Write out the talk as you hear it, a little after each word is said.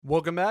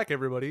Welcome back,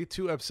 everybody,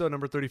 to episode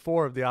number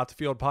 34 of the Out the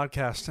Field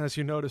podcast. As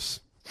you notice,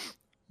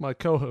 my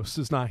co-host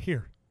is not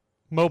here.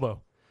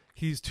 Mobo.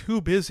 He's too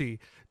busy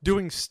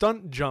doing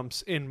stunt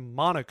jumps in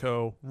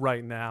Monaco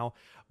right now.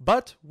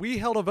 But we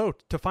held a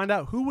vote to find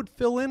out who would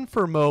fill in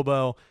for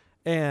Mobo,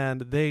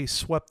 and they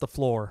swept the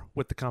floor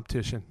with the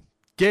competition.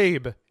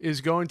 Gabe is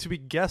going to be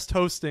guest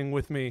hosting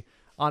with me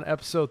on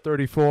episode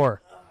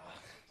 34.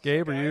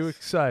 Gabe, are you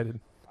excited?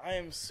 I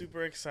am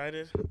super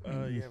excited.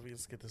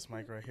 Let's get this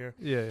mic right here.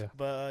 Yeah.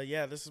 But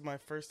this is my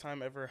first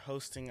time ever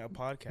hosting a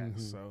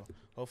podcast, so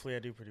hopefully I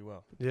do pretty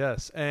well.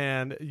 Yes,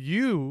 and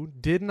you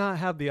did not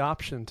have the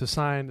option to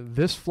sign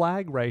this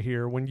flag right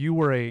here when you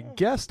were a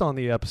guest on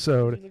the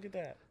episode. Look at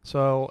that.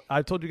 So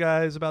I told you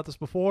guys about this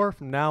before.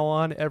 From now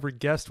on, every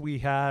guest we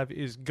have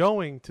is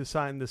going to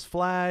sign this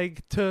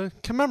flag to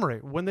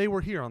commemorate when they were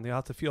here on the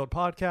Out the Field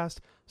podcast.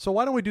 So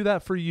why don't we do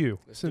that for you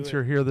since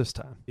you're here this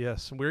time?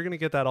 Yes, we're going to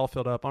get that all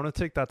filled up. I'm going to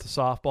take that to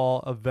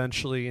softball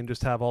eventually and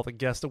just have all the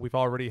guests that we've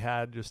already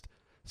had just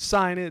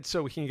sign it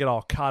so we can get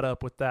all caught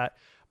up with that.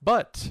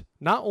 But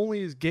not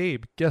only is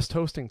Gabe guest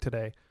hosting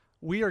today,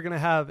 we are going to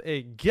have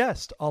a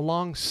guest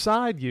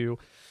alongside you,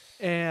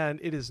 and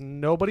it is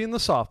nobody in the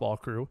softball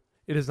crew.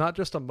 It is not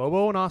just a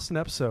Mobo and Austin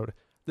episode.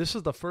 This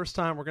is the first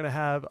time we're going to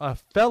have a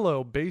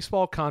fellow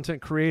baseball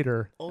content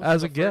creator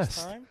as a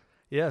guest. Time?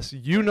 Yes,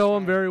 you know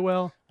him very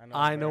well.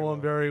 I know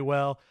him very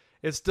well.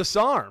 It's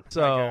Dsarm.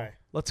 So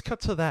let's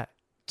cut to that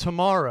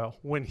tomorrow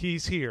when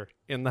he's here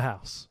in the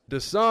house.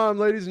 Dsarm,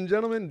 ladies and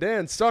gentlemen,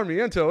 Dan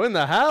Sarmiento in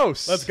the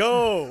house. Let's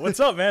go. What's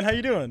up, man? How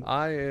you doing?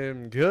 I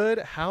am good.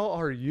 How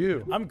are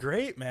you? I'm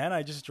great, man.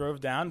 I just drove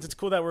down. It's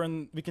cool that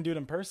we can do it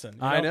in person.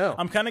 I know.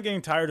 I'm kind of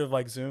getting tired of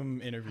like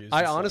Zoom interviews.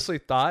 I honestly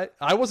thought,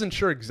 I wasn't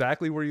sure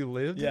exactly where you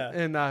lived. Yeah.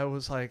 And I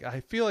was like,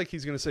 I feel like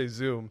he's going to say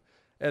Zoom.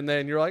 And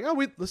then you're like,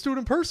 let's do it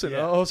in person.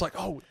 Yeah. I was like,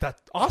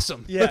 that's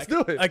awesome. Yeah, let's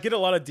do it. I get a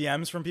lot of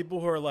DMs from people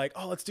who are like,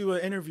 let's do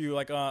an interview.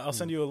 Like, I'll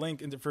send you a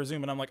link for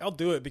Zoom. And I'm like, I'll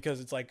do it because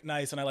it's like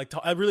nice. And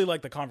I really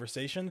like the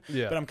conversation.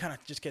 Yeah. But I'm kind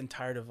of just getting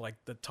tired of like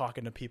the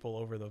talking to people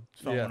over the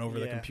phone, over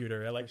the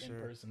computer. I like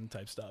in-person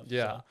type stuff.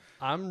 Yeah. So.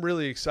 I'm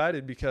really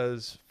excited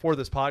because for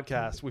this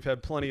podcast, we've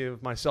had plenty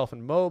of myself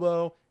and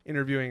Mobo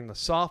interviewing the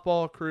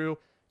softball crew.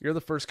 You're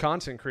the first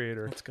content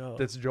creator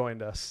that's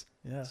joined us.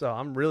 Yeah. So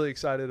I'm really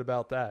excited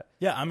about that.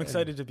 Yeah, I'm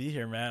excited to be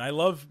here, man. I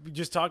love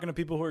just talking to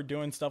people who are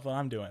doing stuff that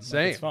I'm doing.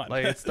 Same. It's fun.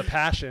 Like it's the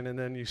passion, and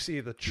then you see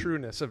the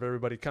trueness of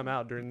everybody come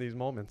out during these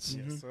moments.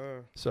 Yes,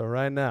 sir. So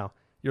right now,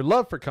 your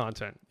love for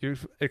content.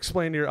 You've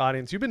explained to your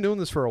audience. You've been doing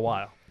this for a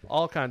while.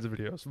 All kinds of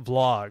videos,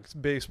 vlogs,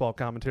 baseball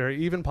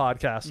commentary, even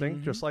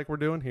podcasting, just like we're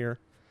doing here.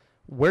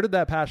 Where did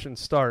that passion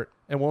start,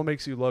 and what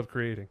makes you love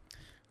creating?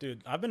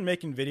 Dude, I've been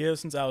making videos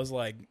since I was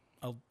like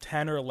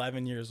 10 or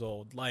 11 years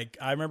old. Like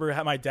I remember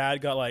how my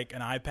dad got like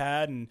an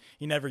iPad and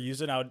he never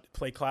used it. And I would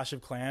play Clash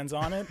of Clans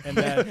on it and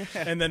then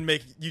and then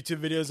make YouTube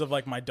videos of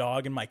like my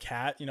dog and my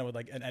cat, with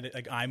like an edit,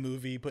 like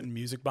iMovie, putting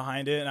music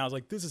behind it. And I was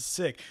like, this is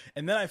sick.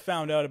 And then I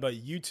found out about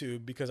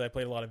YouTube because I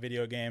played a lot of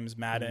video games,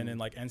 Madden and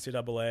like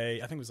NCAA.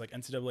 I think it was like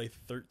NCAA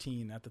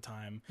 13 at the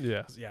time.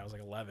 Yeah. I was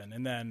like 11.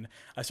 And then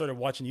I started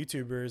watching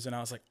YouTubers and I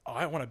was like,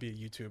 I want to be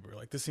a YouTuber.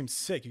 Like this seems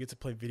sick. You get to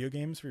play video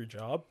games for your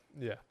job.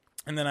 Yeah.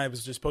 And then I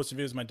was just posting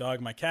videos of my dog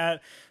and my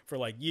cat for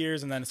like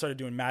years. And then I started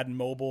doing Madden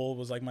Mobile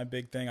was like my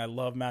big thing. I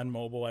love Madden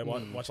Mobile. I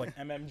watched like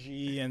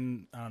MMG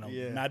and I don't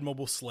know, Madden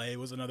Mobile Slay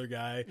was another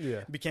guy.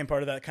 Yeah. Became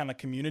part of that kind of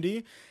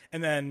community.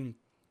 And then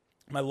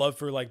my love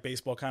for like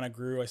baseball kind of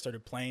grew. I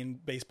started playing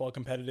baseball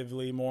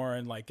competitively more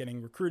and like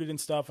getting recruited and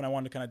stuff. And I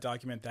wanted to kind of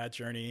document that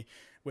journey,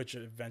 which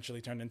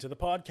eventually turned into the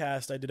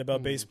podcast I did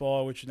about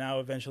baseball, which now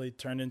eventually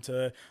turned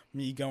into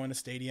me going to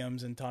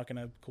stadiums and talking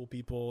to cool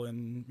people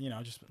and,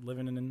 just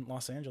living in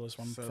Los Angeles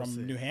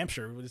from New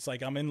Hampshire. It's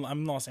like I'm in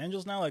Los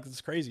Angeles now. Like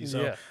it's crazy.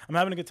 So I'm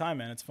having a good time,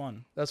 man. It's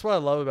fun. That's what I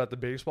love about the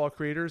baseball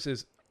creators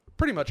is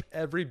pretty much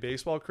every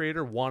baseball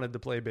creator wanted to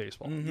play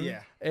baseball. Mm-hmm.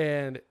 Yeah.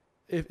 And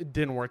if it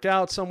didn't work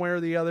out somewhere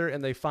or the other,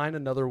 and they find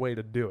another way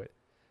to do it.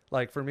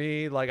 Like for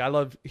me, like I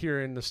love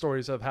hearing the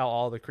stories of how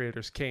all the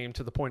creators came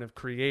to the point of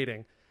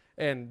creating.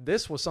 And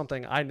this was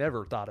something I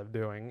never thought of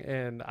doing.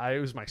 And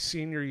it was my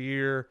senior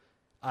year.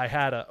 I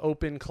had an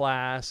open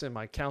class, and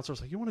my counselor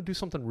was like, you want to do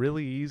something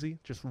really easy?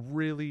 Just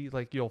really,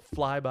 like, you'll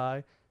fly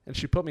by. And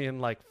she put me in,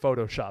 like,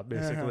 Photoshop,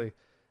 basically.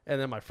 Uh-huh.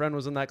 And then my friend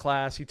was in that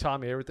class. He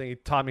taught me everything. He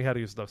taught me how to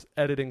use the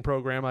editing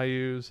program I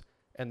use.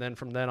 And then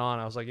from then on,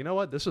 I was like, you know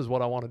what? This is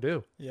what I want to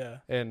do. Yeah.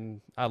 And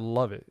I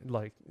love it.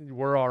 Like,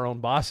 we're our own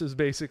bosses,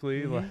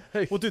 basically. Mm-hmm.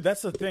 Like, well, dude,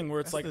 that's the thing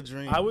where it's that's like, the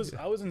dream. I was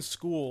in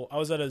school. I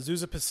was at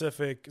Azusa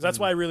Pacific. That's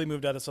why I really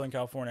moved out of Southern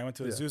California. I went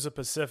to Azusa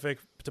Pacific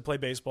to play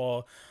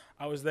baseball.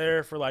 I was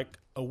there for like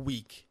a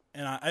week.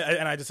 And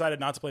I decided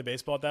not to play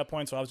baseball at that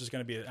point, so I was just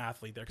going to be an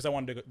athlete there because I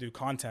wanted to do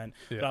content.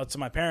 Yeah. But to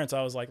my parents,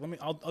 I was like,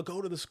 I'll go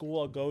to the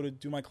school, I'll go to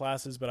do my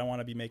classes, but I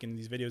want to be making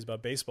these videos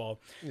about baseball.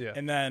 Yeah.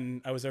 And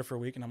then I was there for a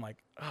week, and I'm like,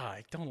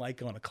 I don't like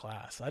going to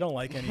class. I don't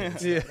like any of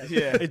this. Yeah. stuff.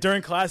 Yeah.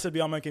 During class, I'd be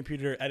on my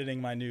computer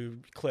editing my new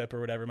clip or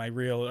whatever, my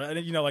reel, or,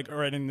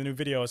 or editing the new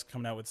video I was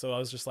coming out with. So I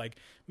was just like,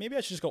 maybe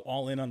I should just go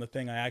all in on the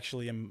thing I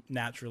actually am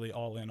naturally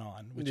all in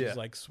on, which is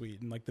like sweet.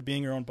 And like the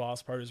being your own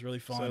boss part is really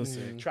fun. So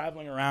sick.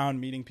 Traveling around,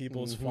 meeting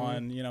people is fun.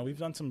 We've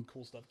done some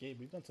cool stuff. Gabe,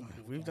 we've done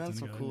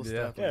some cool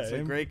together. stuff. Yeah,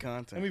 It's great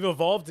content. And we've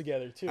evolved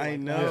together too. I Like,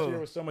 know. Last year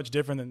was so much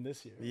different than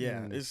this year.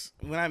 Yeah, it's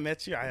when I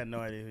met you, I had no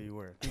idea who you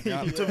were.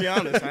 To be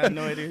honest, I had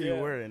no idea who you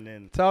were, and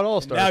then That's how it all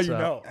And starts. now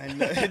you out. know. I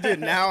know. Dude,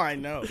 now I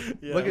know.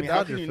 Yeah. Look I at mean, how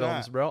Dodger can you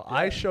films, not? bro.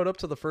 I showed up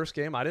to the first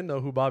game. I didn't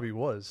know who Bobby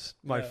was.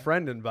 My Yeah.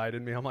 friend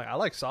invited me. I'm like, I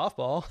like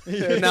softball.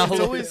 Yeah. And now It's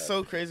look- always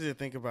so crazy to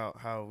think about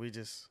how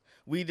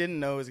we didn't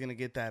know it was gonna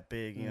get that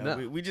big. You know,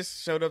 No. we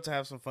just showed up to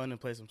have some fun and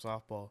play some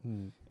softball,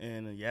 Hmm.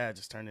 and it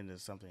just turned into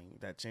something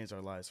that changed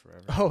our lives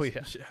forever. Oh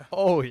yeah. Yeah.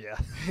 Oh yeah.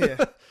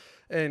 Yeah.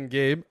 And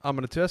Gabe, I'm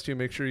going to test you.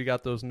 Make sure you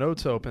got those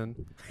notes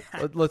open.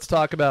 Let's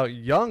talk about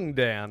young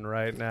Dan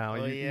right now.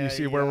 Oh, you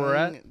see where we're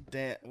at? young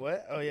Dan,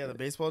 what? Oh yeah, the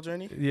baseball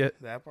journey. Yeah.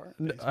 That part.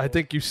 I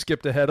think you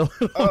skipped ahead a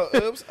little. Oh,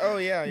 oops. Oh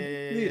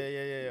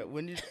yeah.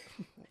 When you?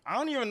 I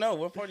don't even know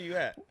what part are you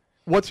at.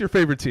 What's your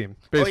favorite team?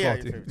 Baseball oh yeah,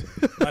 team. your favorite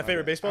team. My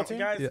favorite baseball team?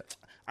 guys. Yeah.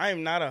 I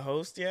am not a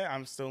host yet.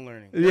 I'm still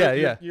learning.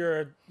 Yeah.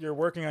 You're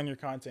working on your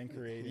content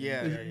creating.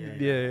 Yeah.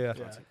 Yeah.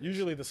 Yeah.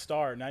 Usually the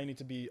star. Now you need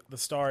to be the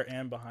star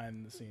and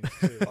behind the scenes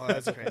too. Oh,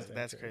 that's crazy.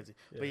 That's crazy.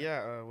 But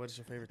yeah, what is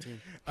your favorite team?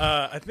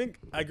 I think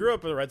I grew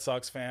up a Red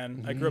Sox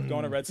fan. I grew up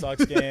going to Red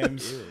Sox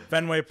games.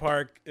 Fenway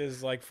Park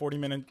is like 40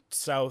 minutes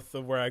south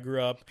of where I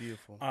grew up.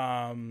 Beautiful.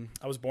 I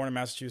was born in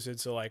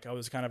Massachusetts, so like I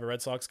was kind of a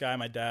Red Sox guy.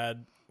 My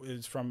dad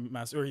is from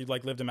he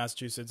like lived in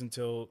Massachusetts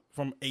until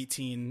from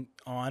 18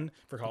 on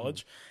for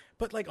college.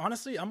 But like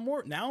honestly, I'm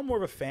more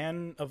of a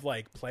fan of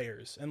like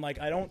players, and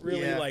like I don't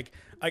really like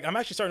I'm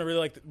actually starting to really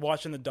like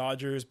watching the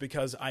Dodgers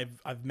because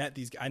I've met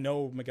these. I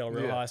know Miguel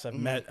Rojas, I've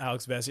met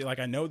Alex Vesey, like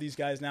I know these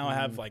guys now. I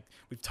have like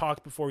we've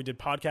talked before, we did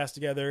podcasts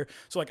together,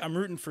 so like I'm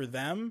rooting for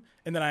them,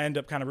 and then I end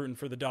up kind of rooting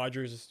for the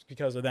Dodgers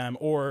because of them.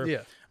 Or I'm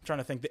trying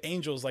to think the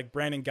Angels, like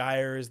Brandon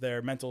Geyer is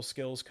their mental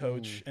skills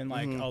coach, and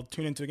like I'll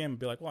tune into a game and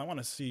be like, well, I want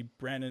to see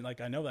Brandon. Like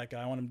I know that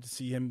guy, I want him to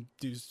see him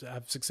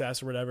have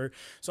success or whatever.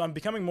 So I'm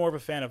becoming more of a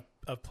fan of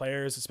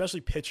players, especially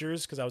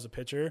pitchers, because I was a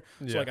pitcher.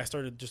 So like I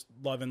started just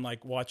loving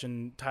like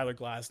watching Tyler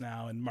Glass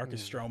now and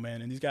Marcus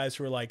Stroman and these guys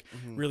who are like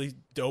really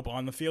dope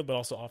on the field, but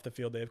also off the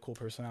field they have cool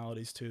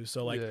personalities too.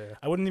 So like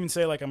I wouldn't even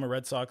say like I'm a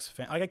Red Sox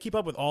fan. Like I keep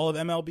up with all of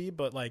MLB,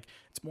 but like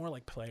it's more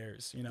like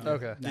players, you know.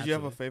 Okay. Did you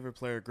have a favorite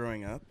player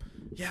growing up?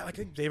 Yeah, like I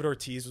think David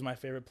Ortiz was my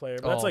favorite player,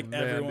 but that's like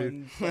man,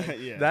 everyone.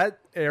 Yeah. That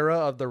era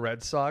of the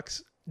Red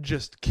Sox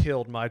just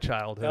killed my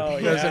childhood Oh,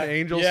 as yeah. an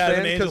Angels Yeah, as fan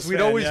an Angels because we'd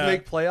fan, always yeah.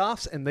 make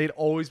playoffs and they'd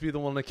always be the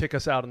one to kick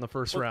us out in the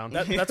first round.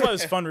 That's why it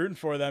was fun rooting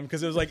for them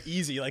because it was like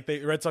easy. Like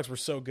the Red Sox were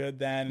so good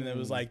then, and it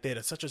was like they had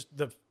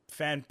the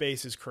fan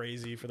base is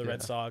crazy for the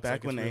Red Sox. Back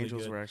like, when the it's really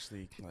Angels good. were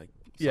actually like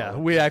Yeah,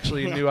 solid. we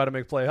actually knew how to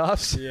make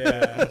playoffs.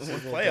 Yeah,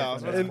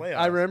 Playoffs. And Playoffs.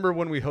 I remember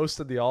when we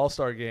hosted the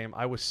All-Star game,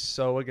 I was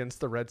so against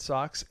the Red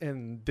Sox,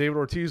 and David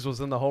Ortiz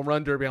was in the home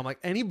run derby. I'm like,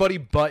 anybody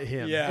but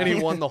him. Yeah. And he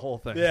won the whole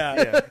thing.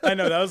 Yeah, I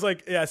know. That was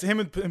like, it's him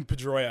and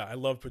Pedroia. I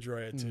love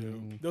Pedroia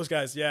too. Those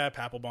guys,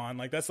 Papelbon.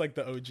 Like that's like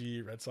the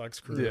OG Red Sox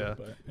crew. Yeah.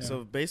 But,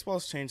 So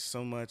baseball's changed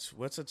so much.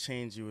 What's a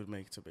change you would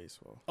make to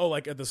baseball? oh,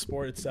 like at the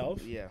sport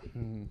itself. Yeah.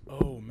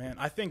 Oh man,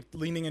 I think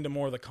leaning into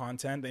more of the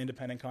content, the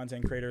independent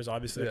content creators.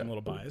 Obviously, I'm a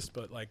little biased,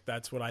 but like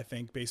that's what I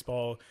think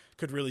baseball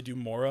could really do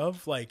more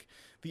of. Like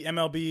the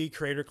MLB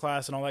creator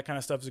class and all that kind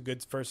of stuff is a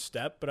good first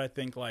step, but I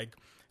think like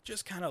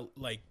just kind of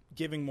like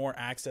giving more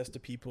access to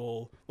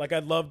people. Like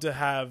I'd love to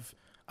have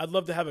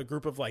a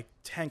group of like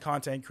 10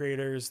 content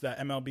creators that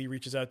MLB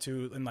reaches out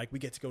to, and like we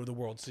get to go to the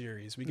World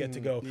Series. We get to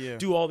go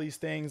do all these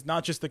things,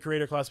 not just the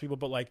creator class people,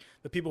 but like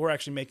the people who are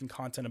actually making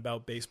content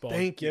about baseball.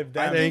 Thank you. Give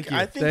them, I think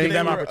Thank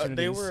them they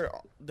opportunities.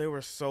 they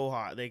were so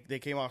hot. They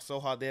came off so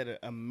hot. They had an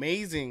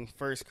amazing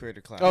first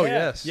creator class. Oh, Yeah.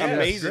 yes. Yeah.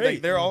 Amazing. great.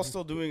 Like they're all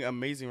still doing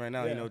amazing right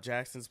now. Yeah. You know,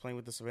 Jackson's playing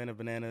with the Savannah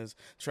Bananas.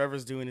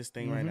 Trevor's doing his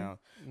thing right now.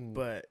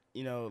 But,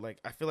 you know, like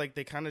I feel like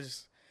they kind of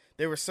just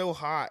they were so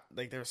hot,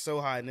 like they were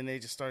so hot, and then they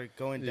just started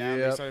going down.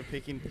 Yep. They started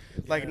picking,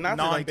 like not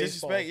to like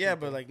Non-baseball disrespect, yeah,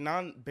 people. but like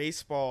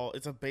non-baseball.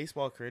 It's a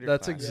baseball creator.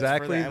 That's class. It's for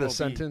exactly the MLB.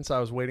 sentence I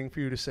was waiting for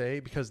you to say,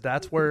 because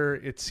that's where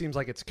it seems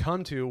like it's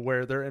come to,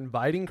 where they're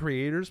inviting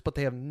creators, but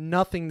they have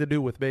nothing to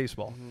do with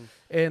baseball.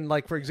 And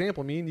like, for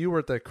example, me and you were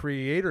at the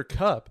Creator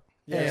Cup,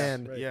 Yes,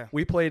 and right. Yeah.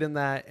 we played in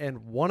that,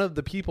 and one of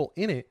the people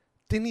in it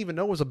didn't even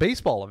know it was a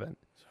baseball event.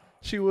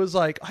 she was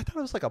like, I thought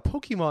it was like a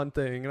Pokemon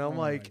thing, and I'm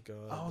my like, God,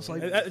 I was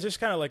dude. like, it's just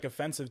kind of like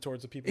offensive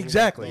towards the people.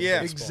 exactly, Who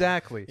love baseball.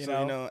 exactly. You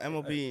So know?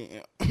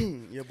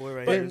 MLB, your boy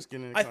right But here is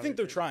getting. I think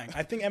they're trying.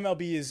 I think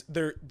MLB is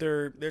they're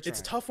it's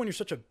trying. tough when you're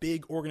such a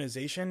big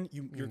organization.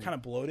 You're kind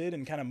of bloated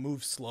and kind of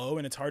move slow,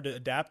 and it's hard to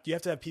adapt. You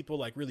have to have people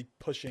like really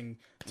pushing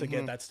to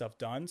get that stuff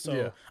done.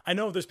 So I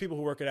know there's people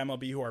who work at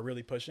MLB who are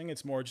really pushing.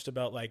 It's more just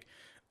about like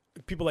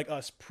people like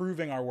us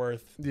proving our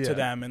worth to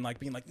them and like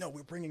being like, no,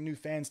 we're bringing new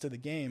fans to the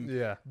game.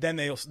 Yeah. Then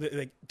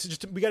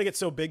we got to get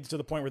so big to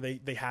the point where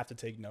they have to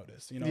take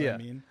notice. You know what I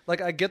mean?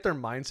 Like, I get their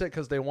mindset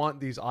because they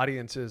want these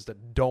audiences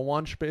that don't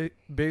watch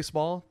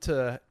baseball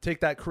to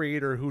take that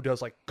creator who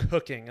does like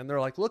cooking, and they're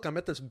like, look, I'm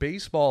at this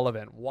baseball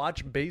event,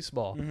 watch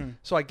baseball.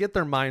 So I get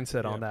their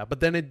mindset on that,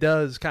 but then it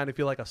does kind of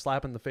feel like a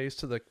slap in the face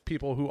to the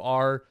people who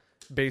are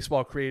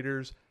baseball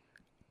creators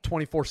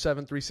 24/7,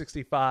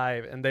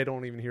 365, and they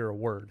don't even hear a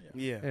word.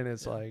 And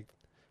it's like,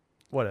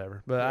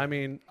 whatever. But I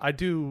mean, I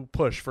do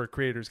push for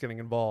creators getting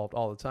involved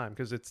all the time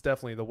because it's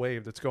definitely the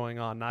wave that's going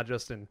on, not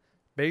just in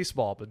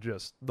baseball, but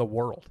just the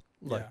world.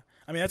 Like,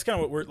 I mean, that's kind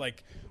of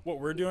what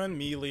we're doing.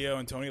 Me, Leo,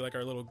 and Tony, like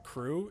our little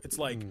crew. It's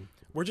like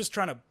we're just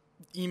trying to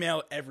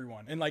email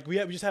everyone, and like we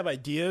just have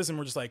ideas, and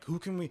we're just like, who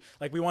can we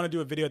like? We want to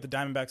do a video at the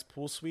Diamondbacks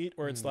pool suite,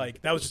 where it's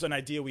like that was just an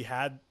idea we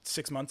had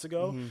 6 months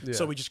ago.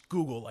 So we just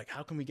Google like,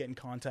 how can we get in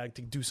contact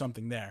to do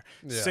something there?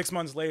 6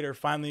 months later,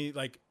 finally,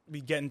 like we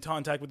get in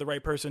contact with the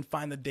right person,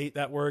 find the date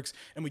that works,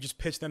 and we just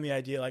pitch them the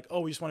idea like, oh,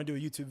 we just want to do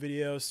a YouTube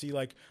video, see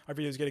like our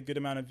videos get a good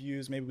amount of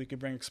views, maybe we could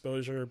bring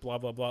exposure, blah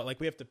blah blah. Like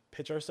we have to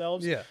pitch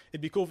ourselves.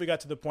 It'd be cool if we got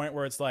to the point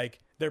where it's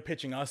like they're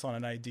pitching us on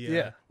an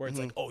idea, where it's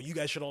like, oh, you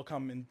guys should all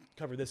come and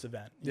cover this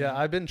event. You know?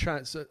 I've been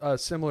trying a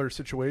similar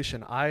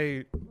situation.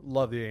 I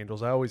love the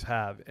Angels, I always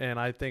have, and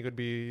I think it would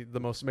be the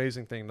most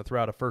amazing thing to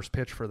throw out a first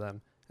pitch for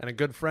them. And a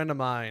good friend of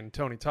mine,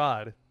 Tony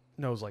Todd,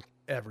 knows like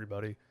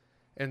everybody.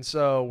 And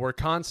so we're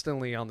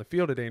constantly on the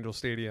field at Angel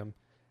Stadium,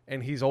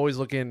 and he's always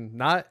looking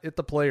not at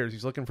the players,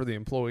 he's looking for the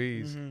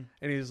employees. And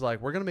he's like,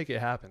 we're going to make it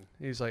happen.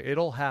 He's like,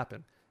 it'll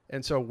happen.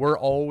 And so we're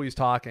always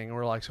talking, and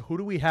we're like, so who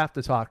do we have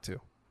to talk to?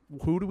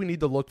 Who do we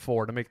need to look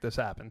for to make this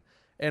happen?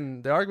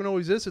 And the argument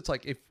always is, it's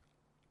like, if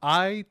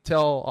I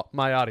tell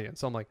my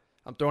audience, I'm like,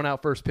 I'm throwing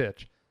out first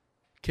pitch,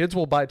 kids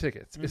will buy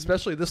tickets,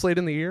 especially this late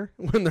in the year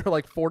when they're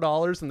like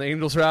 $4 and the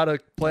Angels are out of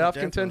playoff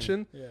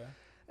contention.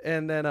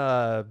 And then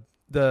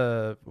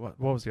what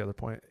was the other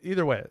point?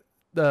 Either way,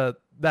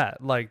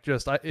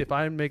 if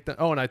I make the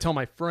and I tell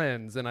my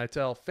friends and I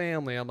tell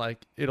family, I'm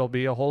like, it'll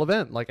be a whole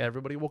event. Like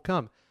everybody will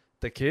come.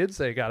 The kids,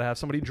 they got to have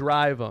somebody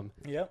drive them.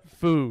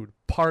 Food,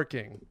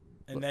 parking.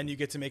 And then you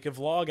get to make a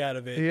vlog out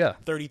of it.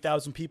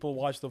 30,000 people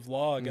watch the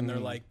vlog, and they're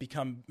like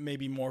become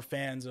maybe more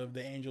fans of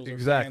the Angels, or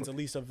fans at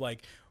least of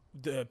like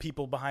the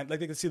people behind, like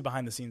they can see the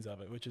behind the scenes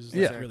of it, which is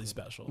like, really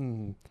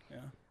special.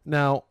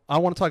 Now, I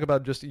want to talk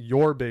about just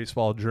your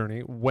baseball journey.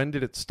 When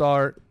did it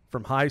start,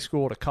 from high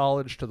school to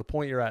college to the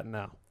point you're at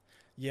now?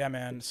 Yeah,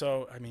 man.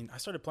 So, I mean, I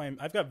started playing.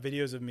 I've got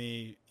videos of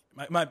me.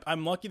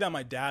 I'm lucky that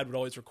my dad would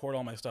always record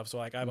all my stuff, so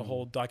like I have a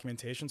whole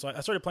documentation. So I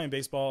started playing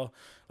baseball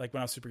like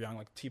when I was super young,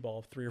 like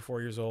t-ball, 3 or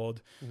 4 years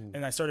old,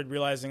 and I started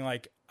realizing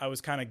like I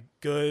was kind of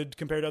good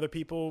compared to other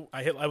people.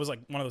 I was like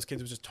one of those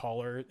kids who was just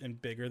taller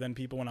and bigger than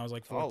people when I was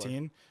like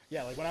 14.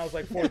 Yeah, like when I was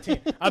like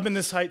 14. I've been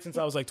this height since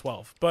I was like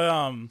 12. But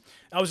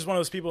I was just one of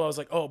those people. I was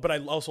like, oh, but I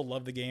also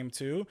love the game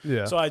too.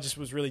 Yeah. So I just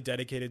was really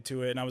dedicated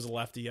to it, and I was a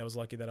lefty. I was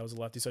lucky that I was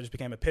a lefty, so I just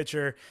became a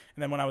pitcher.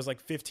 And then when I was like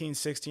 15,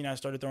 16, I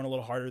started throwing a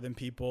little harder than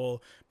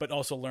people, but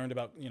also learned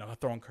about, you know,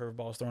 throwing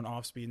curveballs, throwing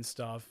off speed and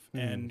stuff,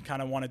 and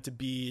kind of wanted to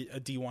be a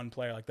D1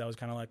 player. Like that was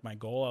kind of like my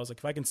goal. I was like,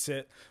 if I can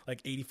sit like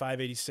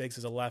 85, 86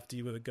 as a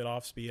lefty with a good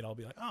off speed, I'll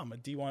be like, oh, I'm a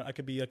D1. I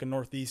could be like a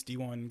Northeast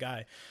D1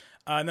 guy.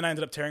 And then I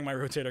ended up tearing my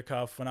rotator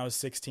cuff when I was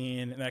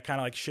 16, and that kind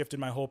of like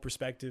shifted my whole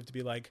perspective to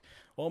be like,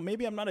 well,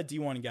 maybe I'm not a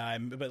D1 guy,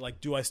 but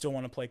like, do I still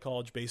want to play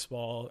college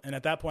baseball? And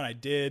at that point I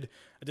did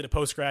a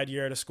post-grad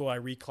year at a school. I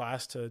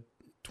reclassed to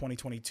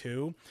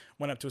 2022,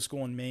 went up to a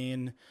school in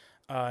Maine.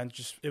 And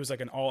just, it was like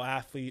an all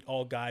athlete,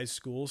 all guys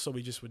school. So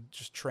we just would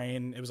just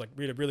train. It was like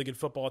we had a really good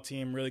football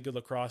team, really good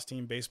lacrosse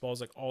team. Baseball was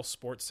like all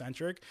sports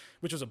centric,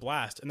 which was a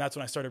blast. And that's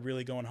when I started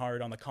really going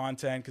hard on the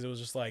content, because it was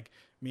just like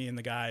me and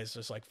the guys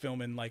just like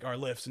filming like our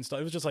lifts and stuff.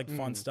 It was just like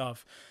fun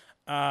stuff.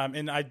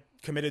 And I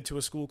committed to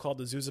a school called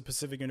the Azusa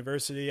Pacific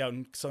University out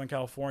in Southern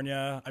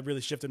California. I really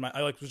shifted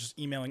I was just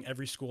emailing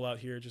every school out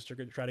here just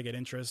to try to get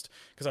interest,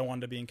 because I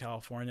wanted to be in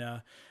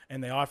California.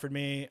 And they offered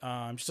me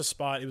just a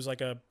spot. It was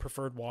like a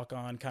preferred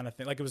walk-on kind of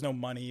thing. Like it was no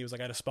money. It was like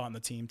I had a spot in the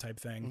team type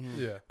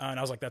thing. And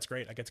I was like, that's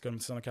great. I get to go to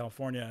Southern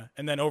California.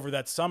 And then over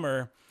that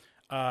summer,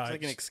 it's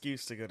like an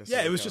excuse to go to.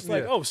 Yeah, it was just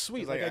like, oh,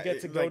 sweet. Like I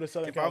get to go to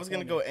Southern California. If I was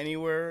gonna go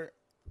anywhere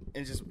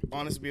and just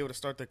honestly be able to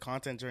start the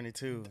content journey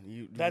too,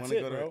 you want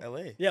to go to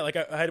LA. Yeah, like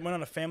I went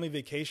on a family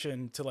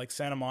vacation to like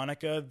Santa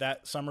Monica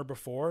that summer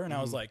before, and I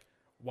was like,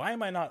 why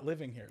am I not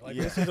living here? Like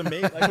this is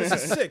amazing. Like this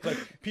is sick. Like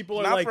people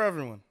are not like, for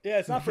everyone. yeah,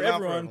 it's not for Not for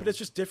everyone, everyone. but it's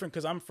just different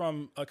because I'm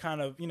from a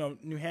kind of,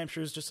 New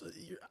Hampshire's just,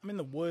 I'm in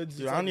the woods.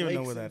 Dude, It's I don't like even know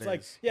lakes, where that it's like,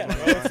 is. yeah,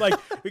 bro, it's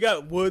like we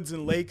got woods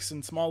and lakes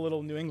and small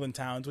little New England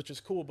towns, which is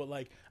cool. But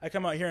like I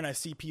come out here and I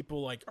see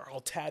people like are all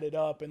tatted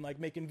up and like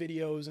making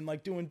videos and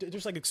like doing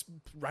just like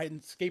riding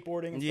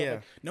skateboarding and stuff. Yeah.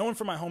 Like, no one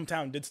from my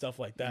hometown did stuff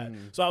like that.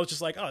 So I was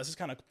just like, oh, this is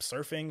kind of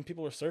surfing.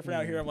 People are surfing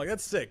out here. I'm like,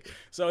 that's sick.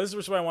 So this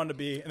is where I wanted to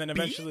be. And then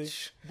eventually,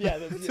 yeah.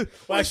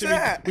 Well, What's actually,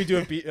 that? we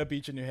do a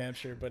beach in New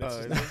Hampshire, but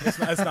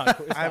it's not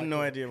cool. I have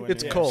no idea when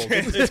It's it is. cold.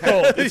 It's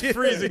cold. It's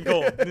freezing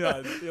cold.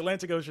 Yeah, the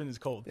Atlantic Ocean is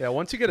cold. Yeah,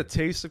 once you get a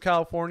taste of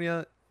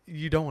California,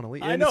 you don't want to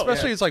leave. I And know,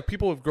 especially yeah. it's like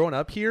people who've grown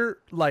up here.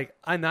 Like,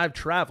 and I've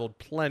traveled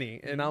plenty,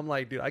 and I'm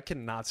like, dude, I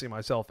cannot see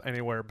myself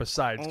anywhere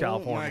besides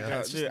California. My God.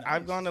 It's just Dude, nice.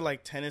 I've gone to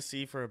like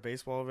Tennessee for a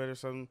baseball event or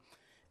something.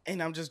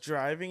 And I'm just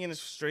driving and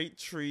it's straight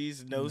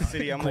trees, no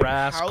city. I'm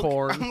Grass, like,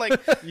 corn. I'm like,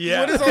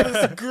 Yeah. what is all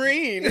this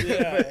green?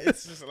 Yeah. But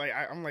it's just like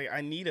I'm like, I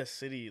need a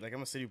city. Like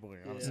I'm a city boy.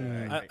 Honestly.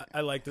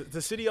 I like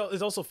the city.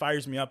 It also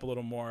fires me up a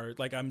little more.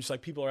 Like I'm just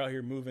like people are out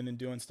here moving and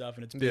doing stuff,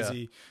 and it's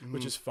busy,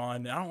 which is fun.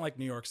 And I don't like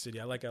New York City.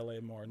 I like LA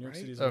more. New York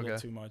City is a little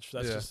too much.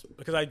 That's just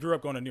because I grew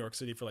up going to New York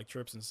City for like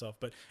trips and stuff.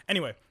 But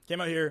anyway,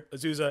 came out here,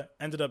 Azusa,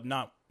 ended up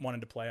not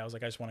wanting to play. I was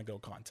like, I just want to go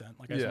content.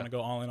 Like I just want to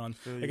go all in on.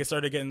 Like I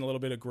started getting a little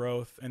bit of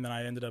growth, and then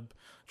I ended up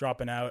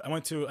dropping out.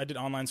 I did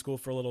online school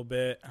for a little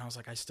bit, and I was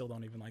like, I still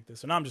don't even like this.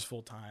 So now I'm just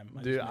full time.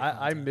 Dude,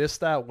 I missed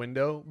that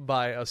window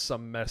by a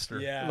semester.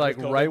 Yeah, like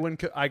with COVID. right when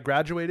I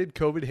graduated,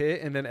 COVID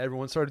hit, and then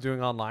everyone started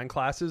doing online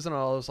classes, and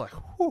I was like,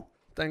 whew,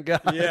 thank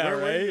God. Yeah, Where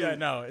were right. you? Yeah,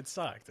 no, it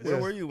sucked. Where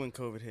were you when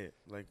COVID hit?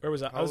 Like, Where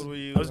was I? how I was old were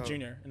you? I was How-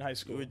 junior in high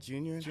school. You were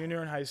junior?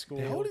 Junior in high school.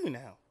 How old are you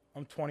now?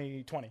 I'm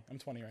 20. I'm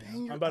 20 right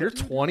Dang, now. I'm about You're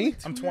to- 20?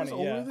 I'm 2 years 20.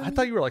 older Yeah. than I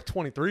thought you were like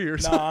 23 or No,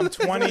 something. I'm He's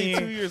only 2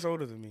 20. years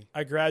older than me.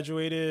 I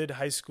graduated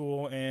high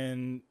school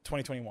in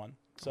 2021.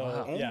 So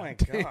Wow. Oh yeah. my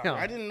God. Damn.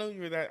 I didn't know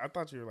you were that. I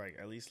thought you were like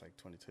at least like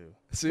 22.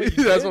 See, Wait,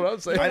 you that's did? what I'm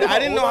saying. No, I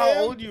didn't know old I how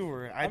am? old you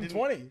were. I'm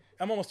 20.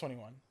 I'm almost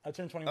 21. I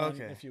turned 21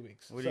 Okay. in a few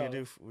weeks. What So, are you going to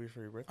do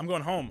for your birthday? I'm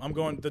going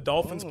home. The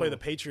Dolphins play Oh. the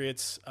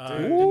Patriots in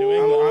Dude, New England.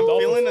 I'm Dolphins-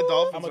 feeling the I'm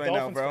Dolphins a right now,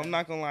 Dolphins bro. fan. I'm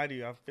not going to lie to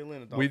you. I'm feeling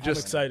the Dolphins. We I'm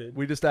just excited.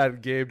 We just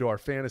added Gabe to our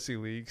fantasy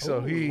league,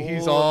 so Ooh.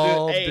 he's Ooh,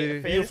 all dude, hey, big. Are you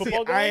a fantasy,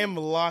 football guy? I am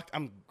locked.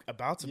 I'm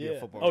about to be Yeah. a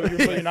football Oh,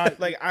 guy. you're not.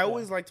 Like, I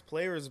always liked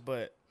players,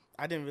 but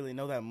I didn't really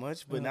know that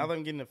much. But Uh-huh. now that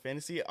I'm getting to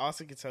fantasy,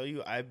 Austin can tell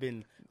you I've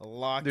been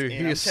locked Dude, in. he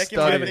I'm is checking studied.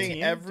 Do you have a everything team? Do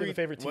you have every a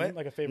favorite team? what?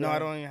 Like a favorite? No, I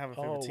don't even have a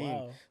favorite Oh, team.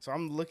 wow. So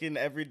I'm looking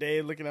every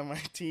day, looking at my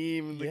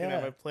team, looking Yeah.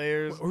 at my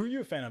players. Who are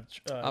you a fan of?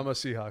 I'm a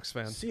Seahawks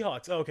fan.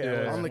 Seahawks. Oh, okay. Yeah. I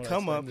wasn't On the what I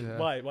come up. expected.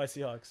 Yeah. Why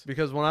Seahawks?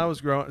 Because when I was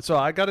growing, so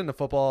I got into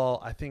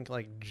football, I think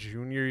like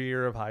junior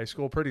year of high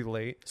school, pretty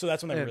late. So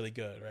that's when they were And- really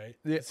good, right?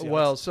 Yeah, The Seahawks?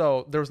 well,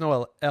 so there was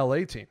no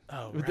LA team.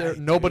 Oh, There- right,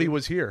 nobody dude.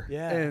 was here.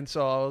 Yeah. And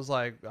so I was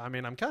like, I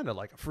mean, I'm kind of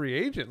like a free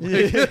agent.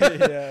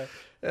 yeah.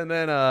 And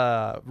then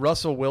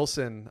Russell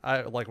Wilson,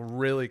 I like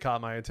really caught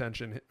my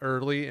attention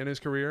early in his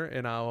career,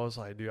 and I was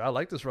like, dude, I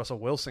like this Russell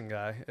Wilson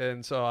guy.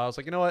 And so I was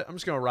like, you know what, I'm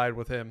just gonna ride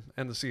with him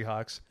and the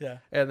Seahawks. Yeah.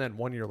 And then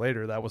 1 year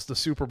later, that was the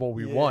Super Bowl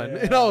we Yeah. won,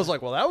 and I was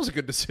like, well, that was a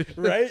good decision,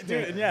 Right,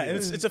 dude. And yeah, and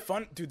it's a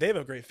fun dude. They have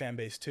a great fan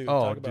base too.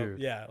 Oh, Talk about, dude.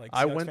 yeah. Like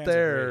I Seahawks went fans are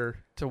there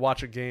to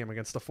watch a game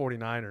against the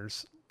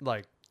 49ers,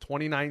 like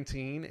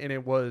 2019, and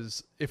it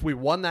was, if we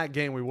won that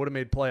game, we would have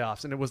made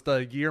playoffs, and it was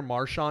the year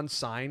Marshawn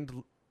signed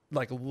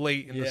like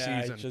late in great. the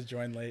Yeah, season. I just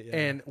joined late. Yeah.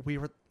 And we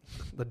were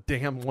the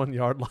damn 1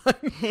 yard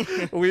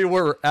line. We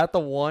were at the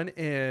one,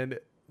 and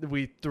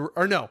we threw,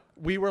 or no,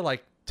 we were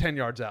like 10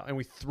 yards out, and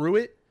we threw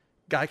it.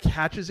 Guy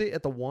catches it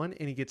at the one,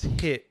 and he gets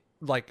hit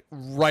like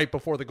right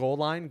before the goal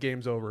line.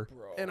 Game's over.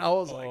 And I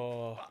was like,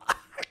 Oh.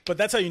 But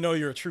that's how you know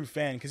you're a true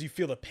fan because you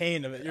feel the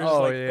pain of it. You're just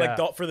Oh, like,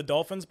 yeah. for the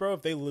Dolphins, bro.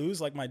 If they lose,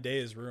 like my day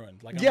is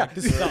ruined. Like, I'm yeah, like,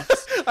 this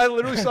sucks. I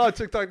literally saw a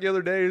TikTok the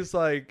other day. It's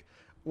like,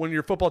 when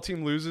your football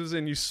team loses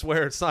and you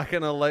swear it's not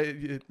gonna let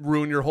it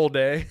ruin your whole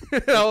day.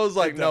 I was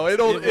like, no, it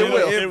will.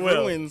 It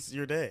will. ruins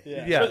your day.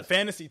 Yeah, Yeah. But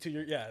fantasy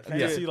too.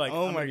 Fantasy. Like,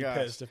 Oh I'm my gonna be gosh.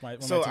 pissed if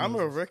when So my team I'm a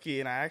loses. rookie,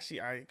 and I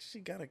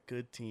actually got a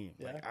good team.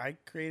 Yeah. Like I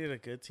created a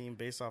good team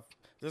based off.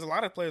 There's a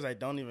lot of players I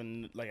don't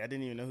even like. I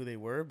didn't even know who they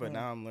were, but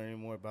now I'm learning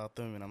more about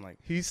them, and I'm like,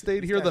 He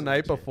stayed These here guys the are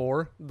night legit.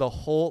 before. The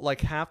whole,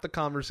 like, half the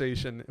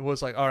conversation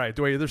was like, all right,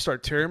 do I either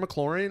start Terry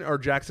McLaurin or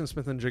Jackson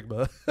Smith and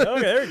Jigba?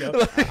 Okay, there you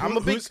go.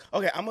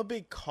 I'm a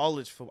big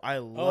college football. I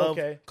love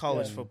okay.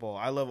 college Yeah. football.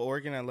 I love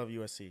Oregon. I love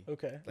USC.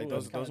 Okay. Like, Ooh,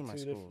 those that's are kinda my two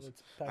schools.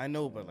 different- I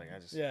know, but like I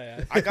just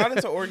Yeah. I got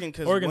into Oregon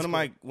because Oregon's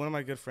one of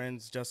my good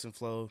friends, Justin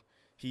Flo,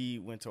 he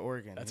went to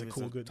Oregon. That's He a was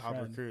cool, good top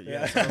friend. recruit.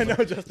 Yeah, so I was I know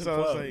like- Justin So I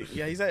was Flo. like,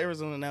 yeah, he's at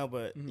Arizona now,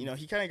 but you know,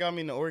 he kind of got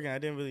me into Oregon. I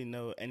didn't really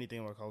know anything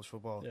about college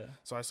football. Yeah.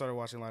 So I started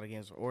watching a lot of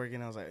games for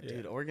Oregon. I was like,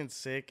 dude, Yeah. Oregon's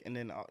sick, and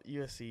then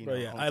USC. You Bro, know,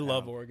 yeah, I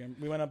love hometown. Oregon.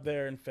 We went up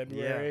there in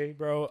February,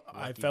 bro.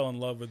 I Lucky. fell in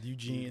love with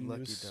Eugene. It Lucky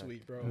was duck.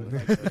 sweet, bro.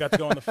 Like, we got to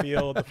go on the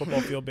field, the football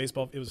field,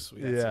 baseball. It was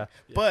sweet. Yeah.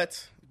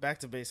 But back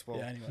to baseball.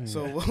 Yeah, anyway.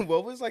 So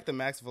what was like the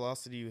max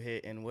velocity you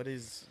hit, and what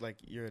is like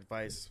your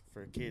advice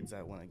for kids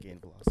that want to gain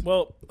velocity?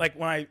 Well, like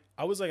when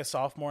I was like a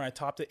sophomore, and I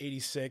topped at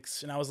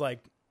 86, and I was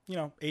like,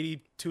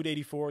 82 2 to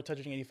 84,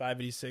 touching 85,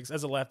 86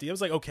 as a lefty. It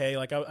was like okay,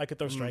 like I could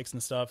throw strikes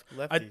and stuff.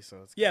 Lefty, so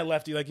it's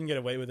lefty, like you can get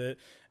away with it.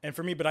 And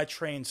for me, but I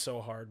trained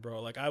so hard,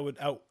 bro. Like I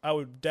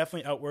would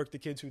definitely outwork the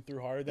kids who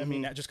threw harder than me,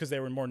 not just because they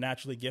were more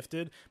naturally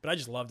gifted. But I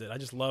just loved it. I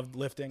just loved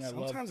lifting. Sometimes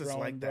I loved throwing, it's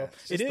like bro. that.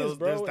 It is,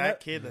 bro. There's that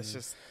kid that's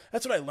just.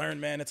 That's what I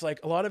learned, man. It's like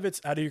a lot of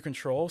it's out of your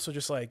control. So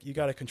just like you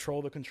got to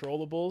control the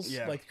controllables.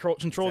 Yeah. Like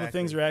control the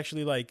things you're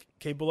actually like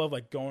capable of,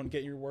 like going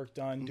get your work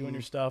done, doing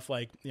your stuff,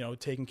 like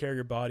taking care of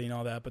your body and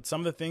all that. But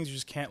some of the things you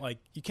just can't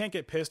you can't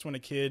get pissed when a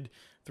kid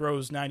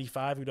throws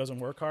 95 who doesn't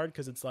work hard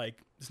because it's like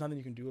there's nothing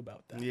you can do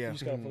about that. Yeah. You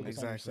just gotta focus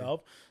on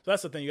yourself. So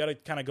that's the thing. You gotta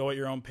kind of go at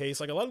your own pace.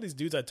 Like a lot of these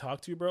dudes I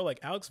talk to, bro, like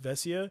Alex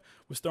Vesia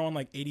was throwing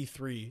like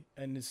 83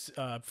 in his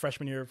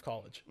freshman year of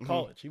college.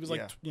 He was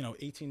like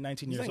 18,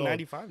 19 He's years like old.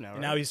 95 now, right?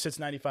 And now he sits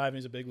 95 and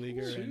he's a big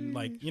leaguer. And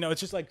like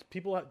it's just like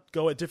people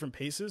go at different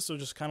paces. So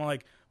just kind of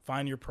like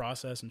find your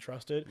process and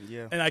trust it.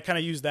 Yeah. And I kind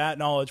of use that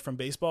knowledge from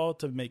baseball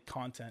to make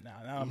content now.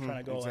 Now I'm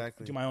trying to go like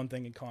do my own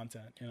thing in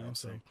content,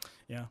 So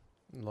yeah.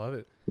 Love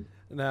it.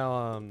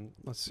 Now,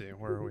 let's see,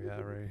 where are we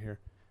at right here?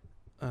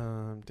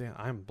 Damn,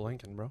 I'm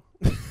blanking, bro.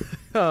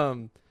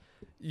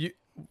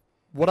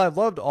 What I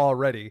loved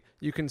already,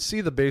 you can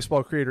see the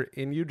baseball creator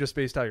in you just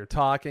based how you're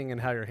talking and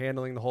how you're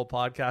handling the whole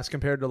podcast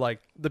compared to like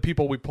the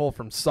people we pull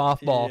from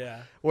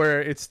softball, where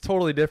it's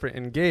totally different.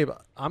 And Gabe,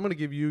 I'm going to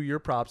give you your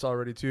props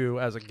already too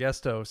as a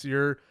guest host.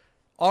 You're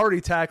already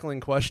tackling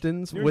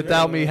questions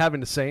without me having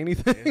to say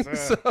anything.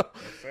 So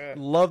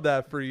love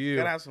that for you. You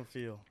gotta have some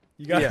feel.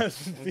 You got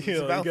feel. It's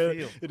about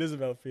feel. It is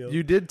about feel.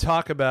 You did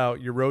talk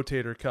about your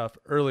rotator cuff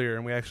earlier,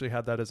 and we actually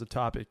had that as a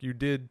topic. You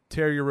did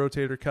tear your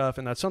rotator cuff,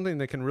 and that's something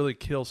that can really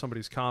kill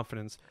somebody's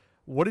confidence.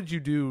 What did you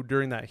do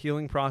during that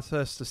healing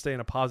process to stay in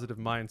a positive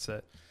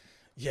mindset?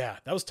 Yeah,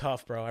 that was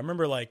tough, bro. I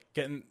remember like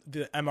getting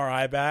the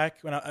MRI back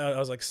when I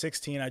was like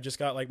 16. I just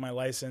got like my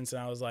license,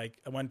 and I was like,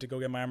 I went to go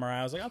get my MRI.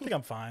 I was like, I think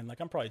I'm fine. Like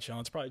I'm probably chilling.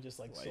 It's probably just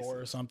like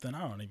sore or something.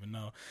 I don't even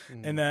know.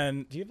 And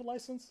then, do you have a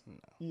license? No.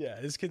 Yeah,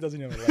 this kid doesn't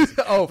even have a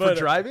license. For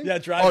driving? Yeah,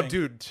 driving. Oh,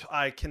 dude,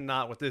 I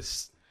cannot with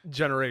this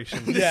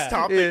generation. This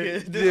topic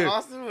is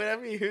Austin.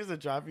 Whenever he hears a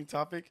driving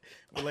topic,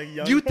 with like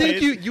young you think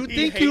kids,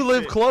 you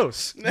live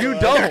close. You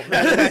don't.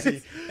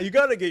 You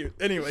gotta get your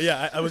anyway.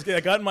 Yeah, I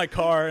got in my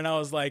car and I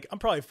was like, I'm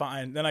probably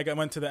fine. Then I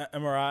went to the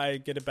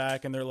MRI, get it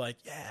back, and they're like,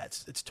 yeah,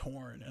 it's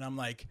torn. And I'm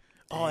like,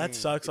 oh, that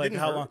sucks. Like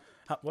how long?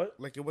 What?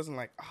 Like it wasn't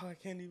like, oh, I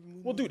can't even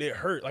move. Well, dude, it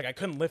hurt. Like I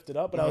couldn't lift it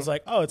up, but I was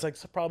like, oh, it's like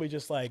probably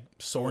just like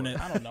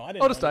soreness. I don't know. I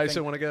didn't. I'll just ice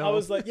it when I get home. I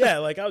was like, yeah,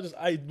 like I was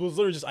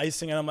literally just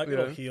icing, and I'm like,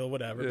 it'll heal,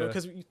 whatever. Yeah.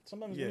 Because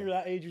sometimes when you're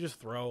that age, you just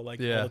throw all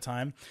the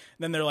time. And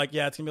then they're like,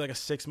 yeah, it's gonna be like a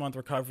 6-month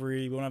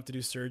recovery. We won't have to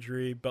do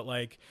surgery, but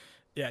like.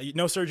 Yeah,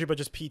 no surgery, but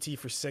just PT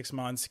for 6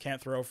 months.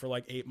 Can't throw for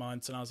like 8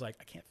 months. And I was like,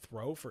 I can't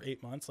throw for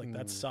 8 months? Like,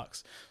 that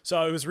sucks.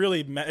 So it was really,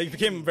 it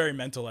became very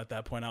mental at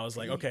that point. I was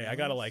like, okay, I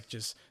got to like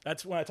just,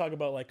 that's when I talk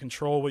about like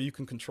control what you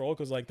can control.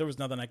 Cause like there was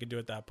nothing I could do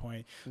at that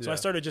point. So I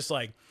started just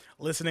like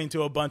listening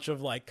to a bunch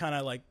of like kind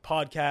of like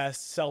podcasts,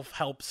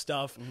 self-help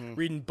stuff,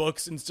 reading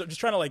books and just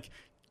trying to like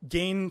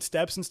gain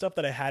steps and stuff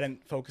that I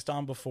hadn't focused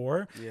on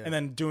before. And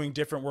then doing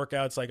different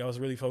workouts. Like I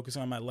was really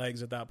focusing on my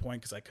legs at that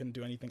point because I couldn't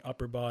do anything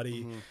upper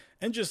body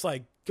and just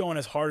like going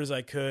as hard as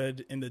I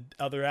could in the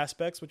other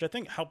aspects, which I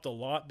think helped a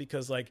lot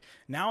because like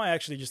now I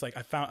actually just like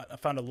I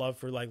found a love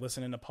for like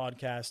listening to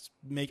podcasts.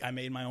 I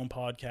made my own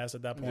podcast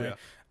at that point.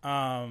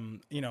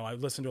 I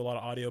listened to a lot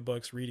of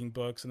audiobooks, reading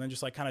books, and then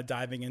just like kind of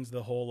diving into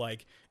the whole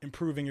like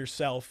improving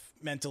yourself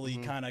mentally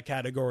kind of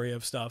category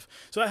of stuff.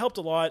 So that helped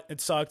a lot.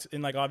 It sucked,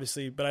 and like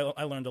obviously, but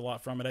I learned a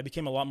lot from it. I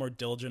became a lot more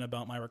diligent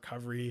about my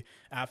recovery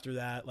after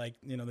that, like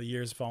the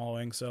years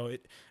following. So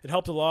it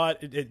helped a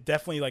lot. It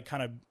definitely like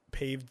kind of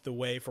paved the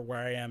way for where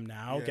I am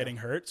now, getting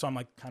hurt. So I'm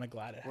like kind of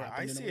glad it happened.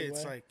 I see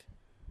it's like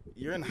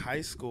you're in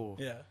high school.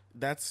 Yeah.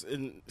 That's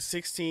in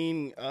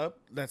 16 up.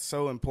 That's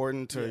so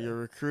important to your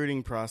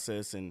recruiting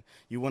process, and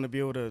you want to be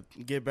able to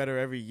get better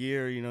every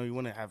year. You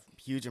want to have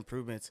huge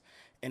improvements,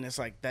 and it's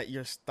like that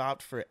you're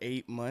stopped for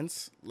 8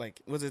 months. Like,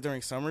 was it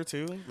during summer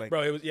too? Like,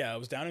 bro, it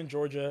was down in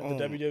Georgia,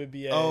 the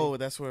WWBA. Oh,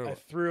 that's where I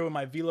threw and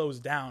my velo was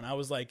down. I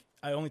was like,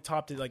 I only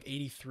topped it like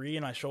 83,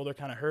 and my shoulder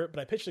kind of hurt,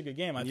 but I pitched a good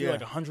game. I threw like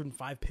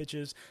 105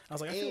 pitches. I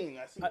was like,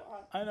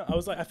 I know. I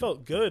was like, I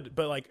felt good,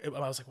 but like, I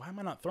was like, why am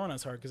I not throwing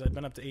as hard? Because I'd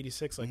been up to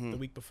 86 like the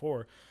week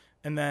before,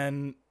 and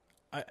then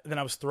I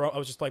was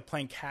just like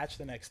playing catch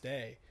the next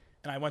day.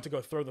 And I went to go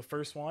throw the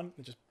first one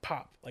and just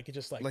pop. Like it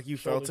just like you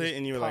felt it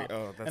and you were like,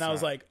 oh, that's and I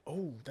was like,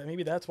 oh,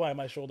 maybe that's why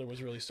my shoulder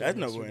was really sore. That's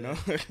no bueno.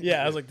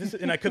 Yeah, I was like, this,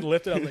 and I couldn't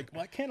lift it. I was like,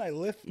 why can't I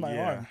lift my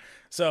arm?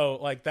 So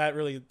like that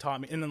really taught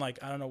me. And then like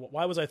I don't know,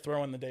 why was I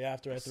throwing the day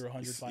after I threw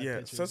 105 pitches?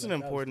 Yeah, so it's an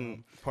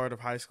important part of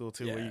high school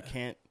too, where you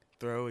can't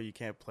throw or you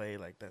can't play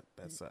like that.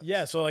 That sucks.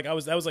 Yeah, so like that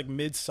was like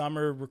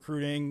midsummer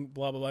recruiting,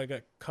 blah blah blah. I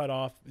got cut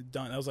off,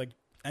 done. That was like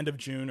end of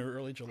June or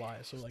early July.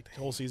 So like the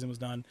whole season was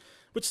done.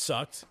 Which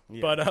sucked,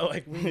 but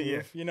like we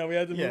moved, we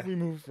had to move, we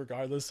moved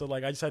regardless. So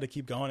like I just had to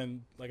keep going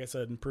and like I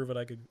said, improve what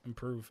I could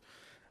improve,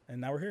 and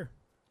now we're here.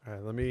 All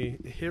right, let me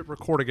hit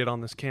record again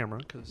on this camera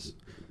because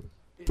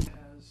it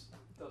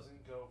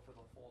doesn't go for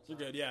the full You're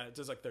good. Yeah, it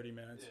does like 30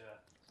 minutes.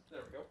 Yeah.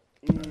 There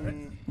we go.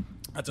 Right.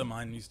 That's what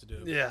mine used to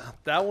do. Yeah,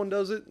 that one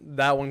does it.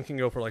 That one can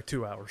go for like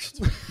 2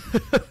 hours.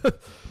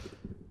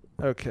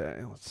 Okay,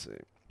 let's see.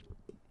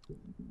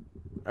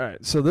 All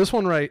right, so this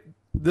one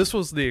this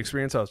was the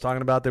experience I was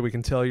talking about that we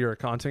can tell you're a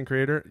content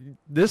creator.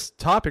 This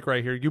topic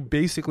right here, you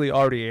basically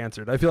already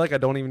answered. I feel like I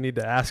don't even need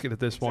to ask it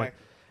at this point.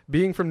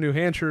 Being from New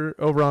Hampshire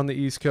over on the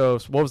East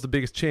Coast, what was the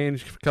biggest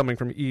change coming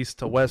from East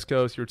to West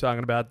Coast? You were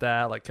talking about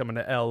that, like coming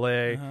to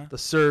LA, the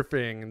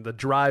surfing, the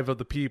drive of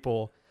the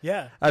people.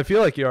 Yeah. I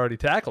feel like you already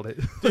tackled it.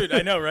 Dude,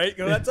 I know, right?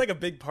 That's like a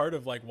big part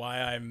of like why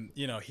I'm,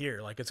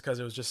 here. Like it's because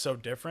it was just so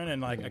different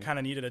and like I kind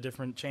of needed a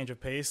different change of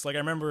pace. Like I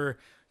remember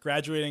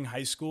graduating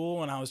high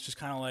school and I was just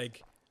kind of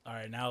like, all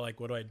right, now like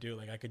what do I do?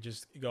 Like I could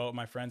just go out with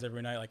my friends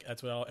every night. Like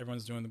that's what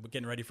everyone's doing,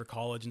 getting ready for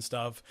college and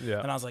stuff. Yeah.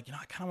 And I was like,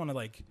 I kind of want to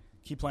like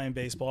keep playing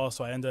baseball.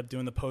 So I ended up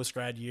doing the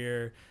post-grad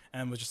year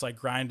and was just like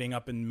grinding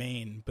up in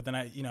Maine. But then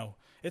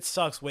it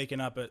sucks waking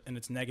up and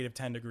it's negative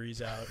 10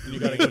 degrees out and you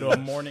got to go to a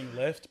morning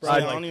lift, bro. I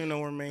don't even know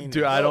where Maine is.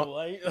 Dude, I don't.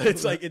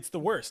 It's like, it's the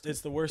worst.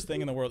 It's the worst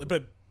thing in the world,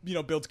 but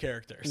builds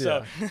character.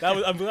 So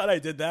I'm glad I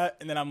did that.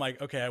 And then I'm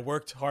like, okay, I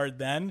worked hard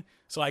then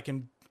so I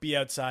can be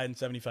outside in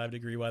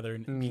 75-degree weather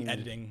and be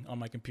editing on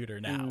my computer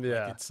now.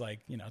 Yeah. Like, it's like,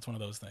 it's one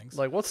of those things.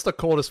 Like, what's the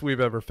coldest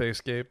we've ever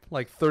faced, Gabe?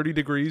 Like 30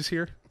 degrees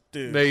here?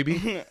 Dude.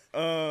 Maybe.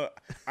 I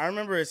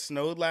remember it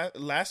snowed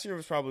last year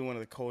was probably one of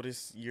the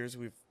coldest years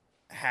we've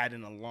had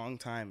in a long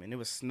time, and it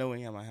was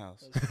snowing at my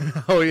house.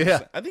 Oh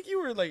yeah, I think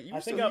you were like.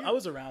 I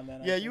was around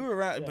then. Yeah, you were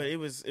around, but it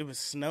was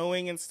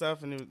snowing and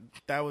stuff, and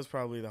that was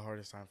probably the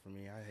hardest time for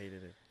me. I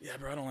hated it. Yeah,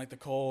 bro, I don't like the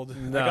cold.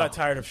 No. I got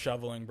tired of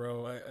shoveling,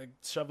 bro.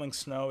 Shoveling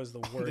snow is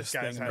the worst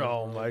thing.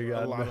 Oh my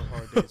god, a lot of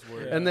hard days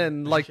work. And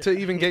then like to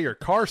even get your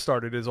car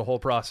started is a whole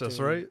process,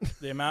 Dude, right?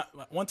 The amount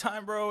one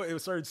time, bro, it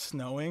started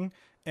snowing.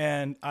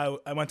 And I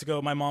went to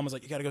go. My mom was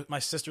like, "You gotta go." My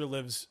sister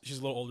she's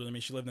a little older than me.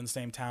 She lived in the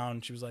same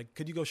town. She was like,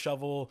 "Could you go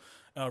shovel?"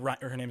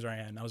 Her name's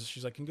Ryan.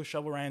 She's like, "Can you go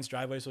shovel Ryan's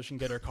driveway so she can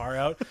get her car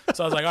out?"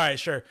 So I was like, "All right,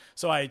 sure."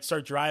 So I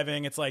start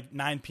driving. It's like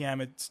 9 p.m.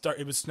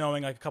 It was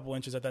snowing like a couple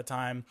inches at that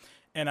time,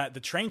 and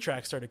the train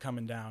tracks started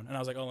coming down. And I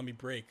was like, "Oh, let me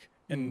brake."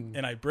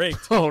 And I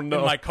braked. Oh no!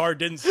 And my car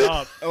didn't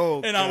stop. Oh,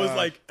 and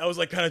God. I was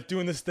like kind of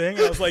doing this thing.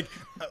 And I was like.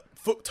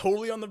 Foot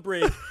totally on the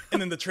brake,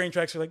 and then the train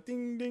tracks are like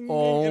ding ding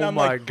ding, and I'm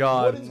like,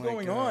 God. what is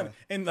going on?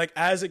 And like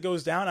as it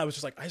goes down, I was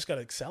just like, I just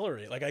gotta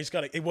accelerate. Like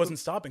it wasn't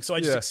stopping, so I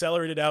just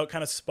accelerated out,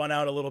 kind of spun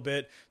out a little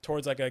bit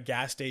towards like a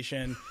gas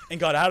station, and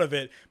got out of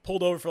it.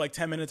 Pulled over for like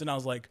 10 minutes, and I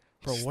was like,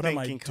 bro, what am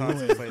I doing?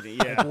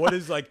 Yeah. Like, what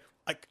is like?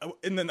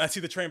 And then I see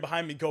the train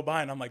behind me go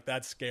by, and I'm like,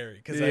 that's scary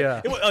because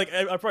I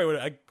probably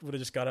would have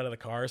just got out of the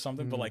car or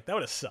something, but like that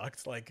would have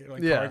sucked, like my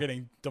car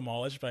getting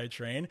demolished by a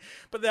train.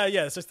 But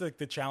it's just like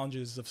the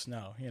challenges of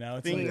snow,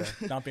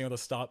 It's like not being able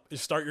to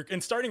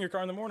starting your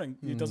car in the morning.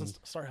 It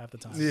doesn't start half the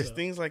time. Yeah. So.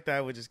 Things like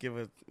that would just give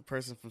a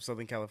person from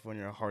Southern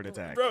California a heart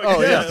attack. Bro,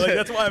 like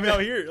that's why I'm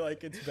out here.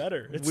 Like it's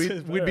better.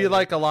 We'd be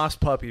like a lost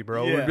puppy,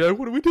 bro. Yeah. We'd be like,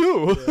 what do we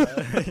do?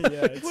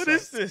 What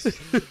is this?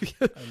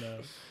 I know.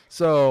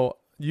 So.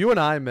 You and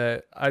I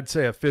met, I'd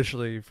say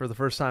officially, for the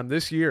first time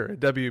this year at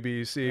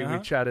WBC.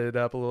 We chatted it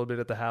up a little bit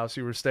at the house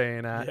you were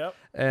staying at. Yep.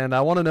 And I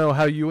want to know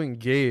how you and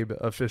Gabe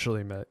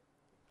officially met.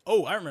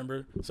 Oh, I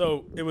remember.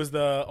 So it was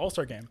the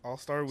All-Star game.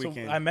 All-Star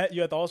weekend. So I met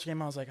you at the All-Star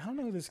game. I was like, I don't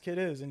know who this kid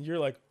is. And you're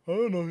like, I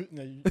don't know.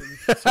 You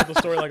told the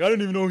story like, I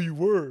didn't even know who you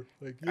were.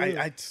 Like,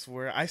 I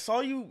swear. I saw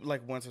you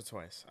like once or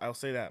twice. I'll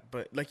say that.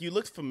 But like you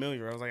looked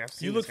familiar. I was like, I've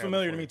seen you. You looked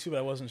familiar to me too, but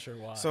I wasn't sure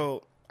why.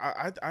 So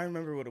I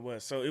remember what it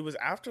was. So it was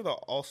after the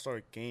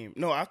All-Star game.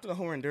 No, after the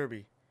Home Run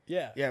Derby.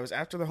 Yeah. Yeah, it was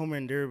after the Home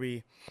Run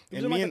Derby. It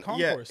was in like the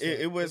concourse. Yeah,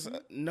 it was.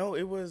 No,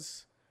 it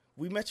was.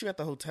 We met you at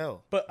the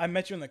hotel. But I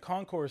met you in the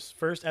concourse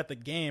first at the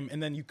game,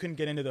 and then you couldn't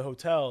get into the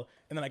hotel,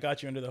 and then I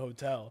got you into the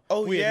hotel.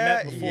 Oh, we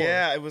had met before.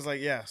 Yeah. It was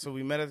like, so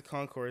we met at the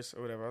concourse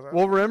or whatever. I was like,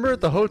 well, remember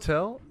at the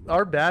hotel,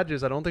 our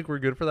badges, I don't think we're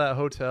good for that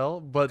hotel,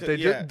 but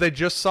they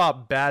just saw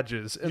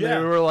badges, and they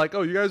were like,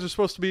 oh, you guys are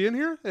supposed to be in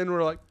here? And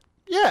we're like,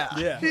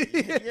 yeah.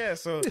 Yeah,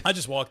 so I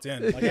just walked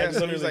in. Like,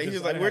 so he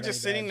was like, we're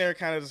just sitting there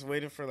kind of just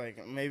waiting for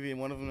like maybe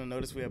one of them to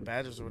notice we have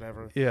badges or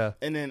whatever. Yeah.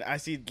 And then I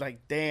see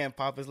like Dan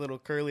pop his little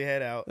curly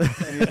head out, and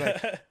he's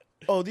like,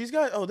 oh, these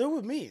guys, they're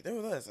with me. They're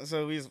with us. And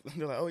so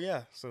they're like, oh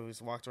yeah. So we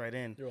just walked right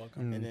in. You're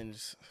welcome. And then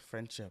just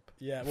friendship.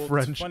 Yeah, well,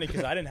 it's funny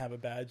because I didn't have a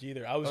badge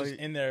either. I was just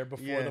in there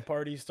before the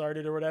party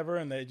started or whatever,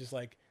 and they just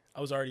like, I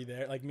was already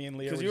there. Like me and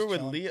Leo. Because you were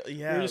with Leo.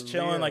 Yeah. We were just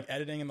chilling, like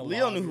editing in the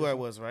Leo knew who I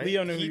was, right?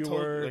 Leo knew who you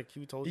were. Like,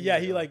 he told you. Yeah,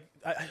 he like,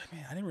 I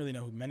didn't really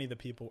know who many of the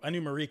people. I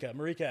knew Marika.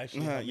 Marika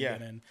actually helped me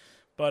get in.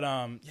 But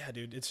yeah,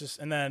 dude, it's just,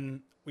 and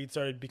then we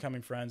started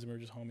becoming friends, and we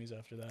were just homies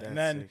after that. And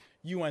then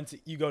you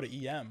go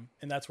to EM,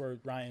 and that's where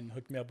Ryan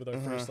hooked me up with our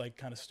first like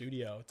kind of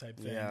studio type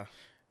thing. Yeah.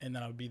 And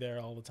then I would be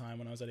there all the time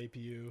when I was at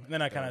APU. And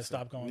then I kind of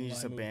stopped going. You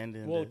just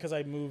abandoned. Well, because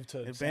I moved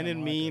to.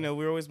 Abandoned me. You know,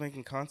 we were always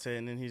making content,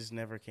 and then he just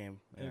never came.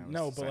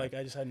 No, but like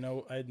I just had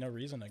no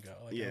reason to go.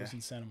 Like I was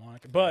in Santa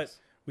Monica, but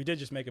we did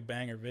just make a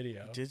banger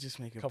video. Did just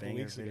make a couple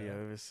banger weeks video.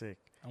 Ago. It was sick.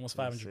 Almost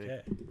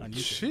 500K on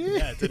YouTube. Shit.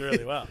 Yeah, it did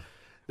really well.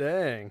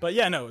 Dang. But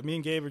yeah, no, me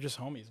and Gabe are just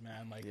homies,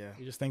 man. Like, Yeah.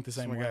 we just think the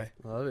same Smart way.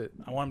 guy. Love it.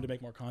 I want him to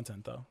make more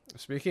content, though.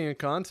 Speaking of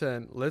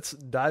content, let's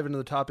dive into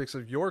the topics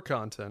of your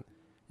content.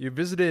 You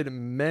visited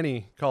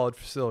many college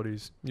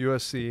facilities,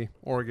 USC,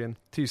 Oregon,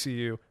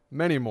 TCU,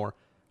 many more.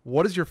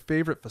 What is your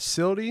favorite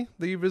facility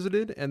that you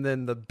visited, and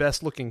then the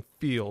best looking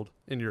field,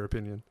 in your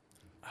opinion?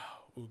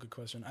 Ooh, good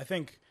question. I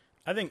think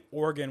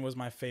Oregon was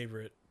my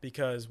favorite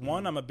because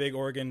one, I'm a big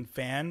Oregon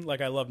fan.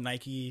 Like, I love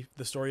Nike,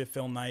 the story of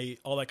Phil Knight,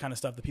 all that kind of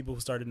stuff. The people who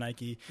started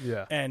Nike.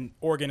 Yeah. And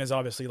Oregon is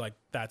obviously like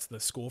that's the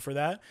school for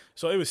that.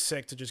 So it was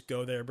sick to just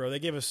go there, bro. They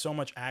gave us so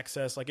much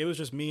access. Like, it was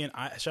just me and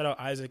shout out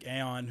Isaac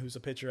Aon, who's a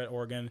pitcher at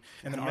Oregon,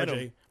 and then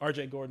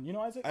RJ Gordon. You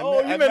know Isaac?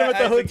 You met him at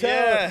the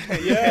hotel.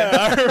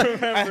 Yeah,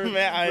 I remember.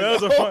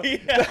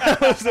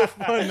 That was a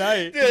fun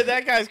night. Dude,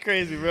 that guy's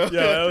crazy, bro.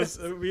 Yeah,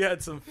 we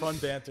had some fun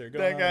banter.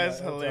 That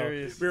guy's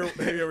hilarious.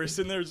 We were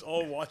sitting there just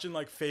all watching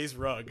like FaZe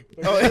Rug.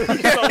 Oh,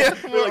 yeah.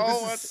 We're like,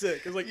 this is sick.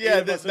 It was like, yeah,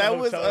 that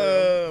was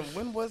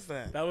when was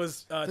that? That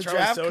was the Charlie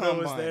draft Soto combine.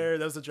 was there.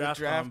 That was the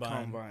draft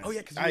combine. Oh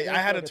yeah, because I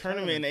had a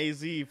tournament in AZ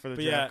for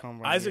the draft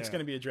combine. Isaac's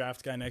gonna be a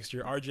draft guy next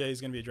year. RJ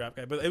is gonna be a draft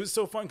guy. But it was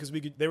so fun because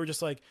they were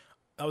just like,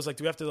 I was like,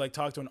 do we have to like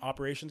talk to an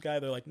operations guy?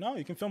 They're like, no,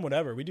 you can film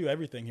whatever. We do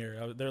everything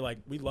here. They're like,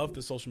 we love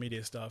the social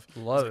media stuff.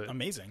 Love it. it.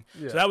 Amazing.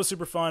 Yeah. So that was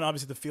super fun.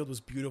 Obviously the field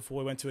was beautiful.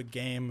 We went to a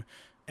game.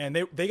 And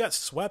they got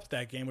swept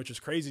that game, which was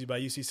crazy, by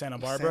UC Santa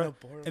Barbara.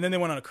 And then they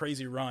went on a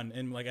crazy run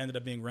and like ended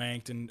up being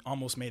ranked and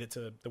almost made it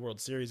to the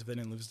World Series if they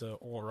didn't lose to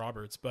Oral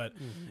Roberts. But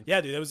yeah,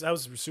 dude, that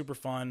was super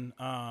fun.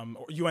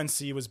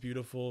 UNC was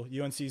beautiful.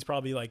 UNC is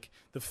probably like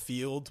the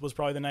field was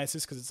probably the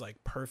nicest because it's like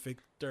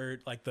perfect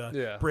dirt, like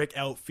the brick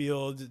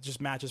outfield. It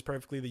just matches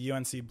perfectly the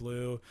UNC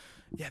blue.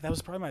 Yeah, that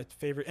was probably my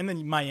favorite. And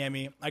then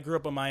Miami. I grew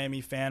up a Miami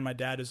fan. My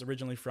dad is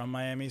originally from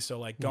Miami, so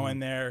like going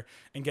there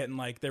and getting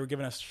like they were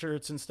giving us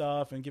shirts and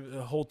stuff and giving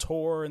a whole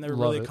tour, and they were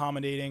really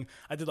accommodating.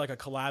 I did like a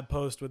collab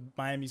post with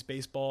Miami's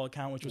baseball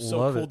account, which was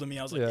so cool to me.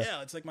 I was like,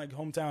 yeah, it's like my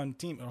hometown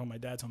team, or my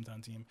dad's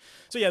hometown team.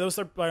 So yeah, those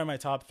are probably my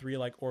top three,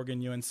 like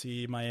Oregon,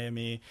 UNC,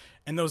 Miami,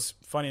 and those,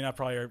 funny enough,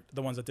 probably are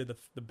the ones that did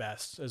the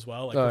best as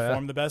well, like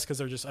performed the best because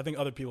they're just, I think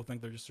other people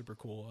think they're just super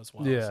cool as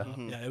well. Yeah, so,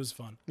 yeah, it was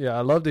fun. Yeah,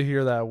 I love to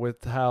hear that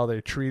with how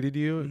they treated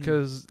you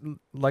because,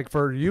 like,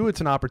 for you,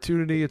 it's an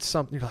opportunity. It's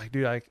something you're like,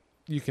 dude,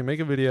 you can make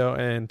a video,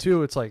 and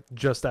two, it's like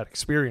just that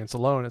experience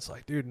alone. It's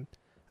like, dude,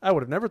 I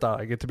would have never thought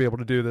I'd get to be able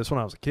to do this when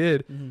I was a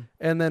kid.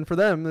 And then for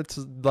them, it's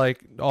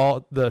like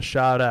all the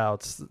shout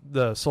outs,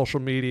 the social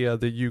media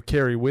that you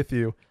carry with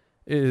you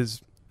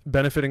is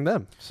benefiting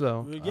them.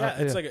 So yeah,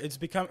 it's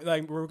become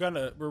like we're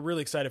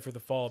really excited for the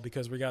fall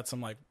because we got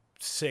some like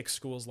 6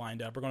 schools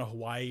lined up. We're going to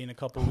Hawaii in a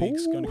couple of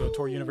weeks, going to go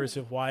tour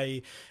University of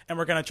Hawaii, and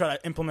we're going to try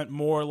to implement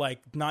more like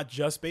not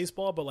just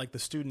baseball but like the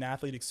student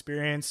athlete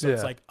experience. So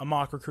it's like a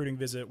mock recruiting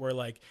visit where,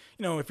 like,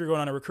 you know, if you're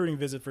going on a recruiting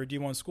visit for a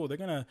D1 school, they're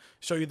going to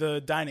show you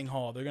the dining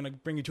hall, they're going to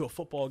bring you to a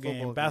football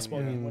game,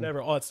 basketball game, whatever,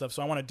 all that stuff.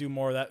 So I want to do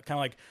more of that kind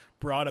of like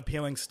broad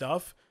appealing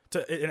stuff.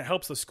 It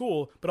helps the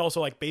school, but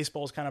also like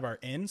baseball is kind of our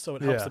in, so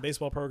it helps the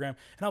baseball program.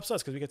 It helps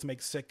us because we get to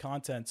make sick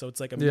content, so it's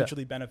like a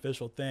mutually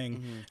beneficial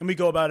thing. And we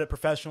go about it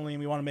professionally,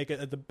 and we want to make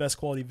it the best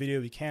quality video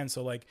we can.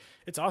 So like,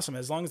 it's awesome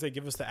as long as they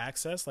give us the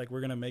access. Like,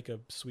 we're gonna make a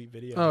sweet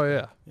video. Oh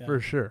yeah, for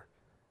sure.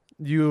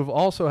 You've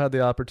also had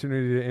the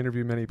opportunity to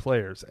interview many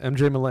players: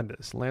 MJ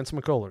Melendez, Lance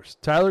McCullers,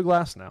 Tyler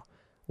Glasnow.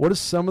 What is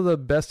some of the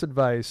best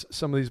advice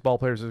some of these ball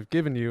players have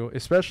given you,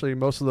 especially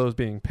most of those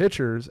being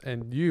pitchers,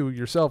 and you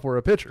yourself were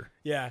a pitcher?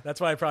 Yeah,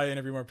 that's why I probably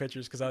interview more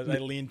pitchers because I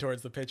lean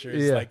towards the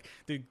pitchers. Like,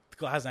 dude,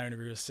 Glasnow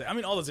interview was sick. I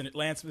mean, all those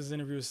Lance's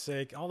interview was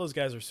sick. All those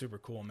guys are super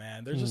cool,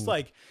 man. They're just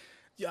like,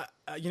 yeah,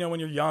 you know, when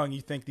you're young, you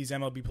think these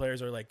MLB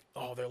players are like,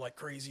 oh, they're like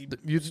crazy.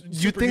 You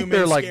think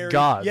they're like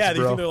gods, yeah,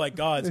 bro. They think they're like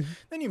gods.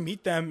 Then you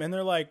meet them, and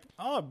they're like,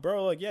 oh,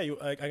 bro, like, yeah,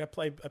 I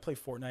play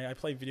Fortnite, I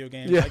play video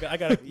games. Yeah. I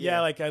got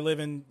like I live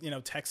in, you know,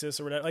 Texas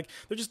or whatever. Like,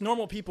 they're just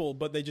normal people,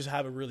 but they just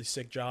have a really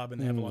sick job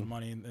and they have a lot of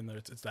money, and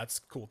that's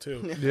cool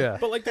too. Yeah,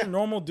 but like, they're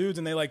normal dudes,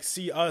 and they like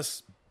see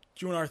us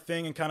doing our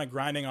thing and kind of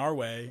grinding our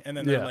way, and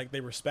then they're like,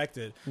 they respect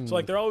it. So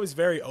like, they're always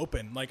very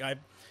open. Like,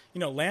 you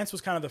know, Lance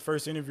was kind of the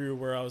first interview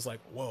where I was like,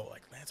 whoa,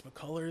 like Lance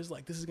McCullers,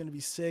 like this is going to be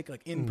sick,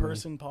 like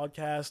in-person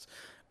podcast.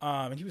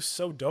 And he was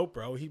so dope,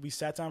 bro. We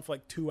sat down for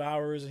like 2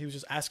 hours. He was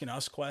just asking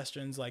us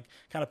questions, like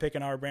kind of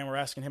picking our brain. We're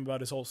asking him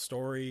about his whole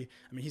story.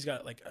 I mean, he's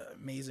got like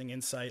amazing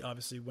insight,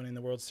 obviously winning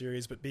the World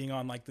Series, but being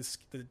on like the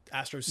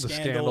Astros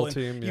scandal and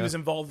team, he was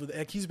involved with,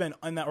 like, he's been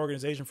in that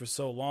organization for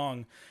so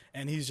long,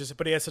 and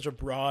but he has such a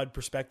broad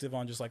perspective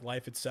on just like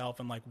life itself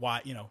and like why,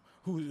 you know,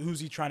 who's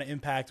he trying to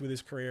impact with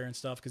his career and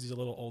stuff, because he's a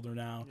little older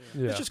now.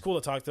 It's just cool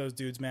to talk to those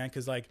dudes, man,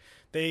 because like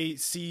they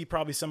see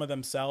probably some of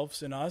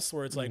themselves in us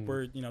where it's like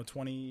we're, you know,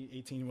 20,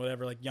 18,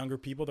 whatever, like younger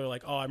people. They're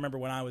like, oh, I remember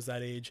when I was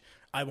that age,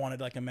 I wanted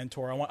like a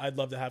mentor. I'd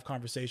love to have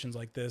conversations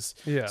like this.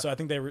 Yeah. So I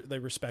think they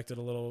respect it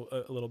a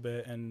little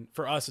bit, and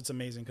for us it's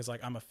amazing because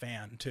like I'm a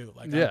fan too.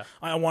 Like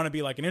I want to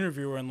be like an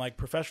interviewer and like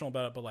professional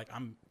about it, but like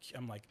I'm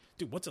like,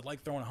 dude, what's it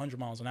like throwing 100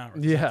 miles an hour?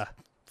 Yeah.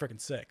 freaking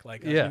sick.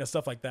 Like,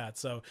 stuff like that.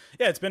 So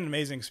yeah, it's been an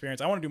amazing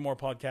experience. I want to do more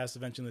podcasts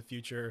eventually in the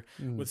future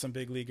with some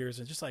big leaguers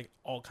and just like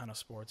all kind of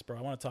sports, bro.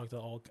 I want to talk to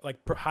all like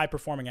high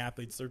performing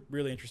athletes. They're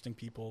really interesting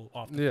people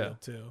off the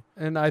field too.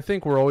 And I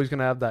think we're always going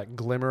to have that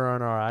glimmer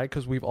on our eye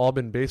because we've all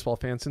been baseball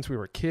fans since we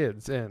were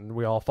kids, and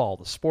we all follow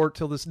the sport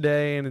till this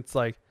day. And it's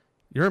like,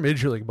 you're a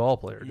major league ball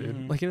player,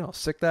 dude. Like, how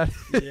sick that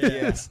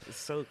is. It's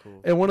so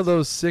cool. And one of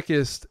those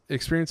sickest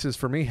experiences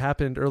for me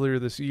happened earlier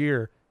this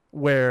year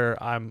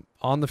where I'm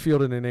on the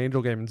field in an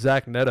Angel game and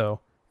Zach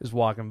Neto is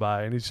walking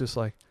by and he's just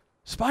like,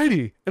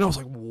 Spidey. And I was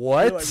like,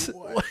 what?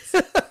 Like,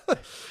 what?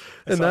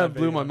 And that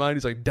blew my mind.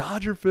 He's like,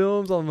 Dodger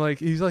films? I'm like,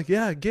 he's like,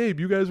 yeah, Gabe,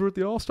 you guys were at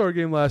the All-Star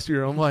game last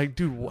year. I'm like,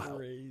 dude, wow.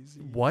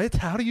 Crazy. What?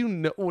 How do you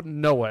know?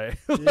 No way.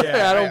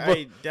 Yeah,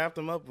 I dapped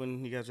him up when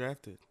he got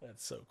drafted.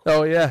 That's so cool.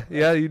 Oh, yeah.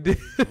 Yeah, you did.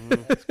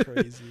 That's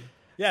crazy.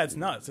 Yeah, it's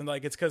nuts. And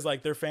like, it's because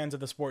like they're fans of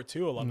the sport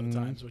too a lot of the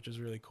times, which is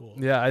really cool.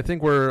 Yeah, I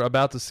think we're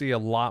about to see a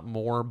lot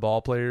more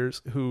ball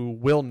players who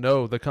will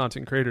know the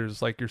content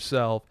creators like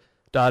yourself,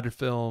 Dodger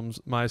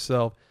Films,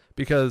 myself,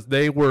 because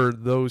they were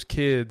those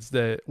kids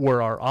that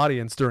were our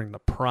audience during the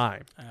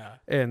prime.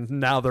 And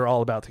now they're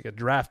all about to get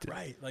drafted.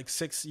 Right. Like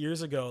 6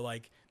 years ago,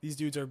 like these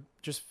dudes are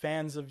just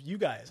fans of you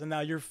guys. And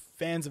now you're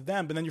fans of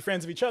them, but then you're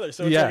fans of each other.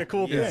 So it's like a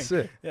cool thing.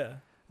 Sick. Yeah.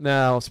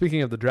 Now,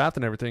 speaking of the draft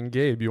and everything,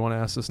 Gabe, you want to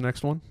ask this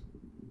next one?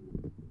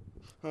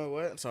 Oh,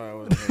 what? Sorry, I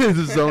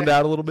wasn't zoned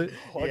out a little bit.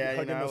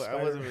 Yeah,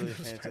 I wasn't really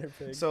paying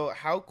attention. So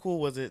how cool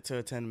was it to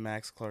attend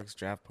Max Clark's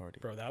draft party?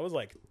 Bro, that was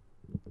like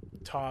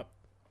top,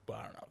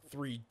 I don't know,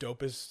 3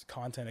 dopest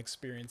content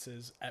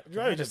experiences.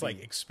 Really just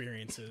like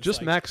experiences.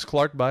 Just like, Max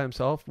Clark by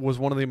himself was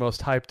one of the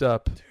most hyped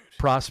up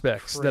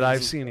prospects that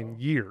I've seen in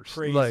years.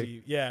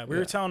 Crazy. Like, We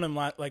were telling him,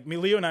 like,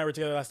 Leo and I were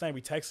together last night.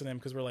 We texted him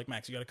because we're like,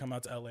 Max, you got to come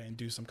out to LA and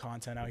do some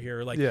content out here.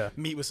 Or like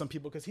meet with some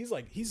people because he's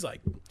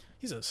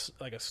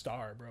a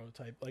star, bro,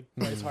 type. Like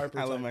Bryce Harper.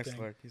 I love Max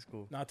Clark. He's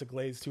cool. Not to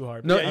glaze too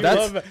hard. No, you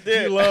love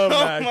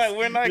Max.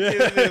 We're not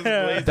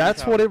kidding.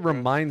 That's what it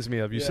reminds me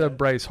of. You said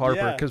Bryce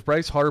Harper because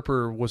Bryce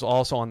Harper was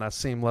also on that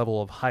same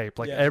level of hype.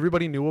 Like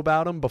everybody knew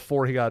about him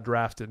before he got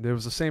drafted. It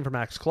was the same for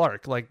Max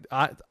Clark. Like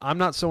I'm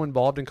not so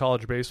involved in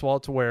college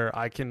baseball to where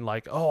I can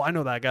like, oh, I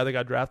know that guy that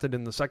got drafted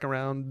in the second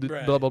round,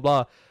 blah, blah,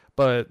 blah.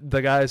 But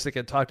the guys that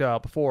get talked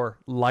about before,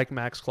 like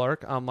Max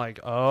Clark, I'm like,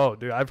 oh,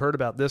 dude, I've heard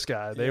about this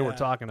guy. They were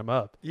talking him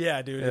up.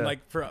 Yeah, dude. Yeah. And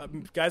like for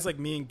guys like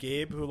me and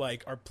Gabe who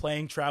like are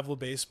playing travel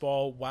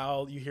baseball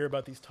while you hear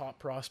about these top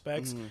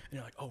prospects, and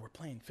you're like, oh, we're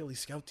playing Philly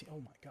Scout team.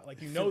 Oh my god, like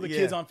the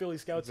kids on Philly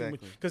Scout team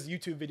because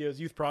YouTube videos,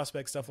 youth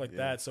prospects, stuff like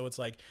that. So it's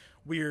like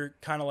we're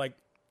kind of like,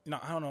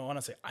 I don't know, I want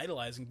to say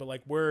idolizing, but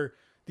like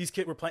these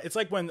kids were playing. It's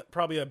like when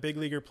probably a big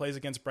leaguer plays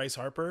against Bryce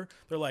Harper.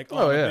 They're like,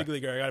 I'm a big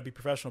leaguer. I got to be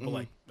professional. But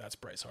like, that's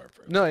Bryce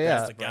Harper. No, yeah.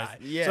 That's the guy.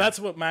 Yeah. So that's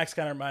what Max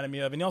kind of reminded me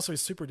of. And also, he's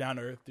super down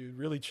to earth, dude.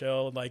 Really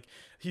chill. Like,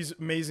 he's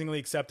amazingly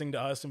accepting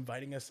to us,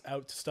 inviting us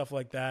out to stuff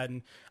like that.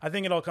 And I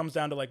think it all comes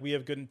down to like, we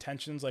have good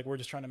intentions. Like, we're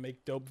just trying to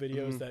make dope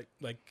videos that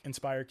like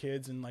inspire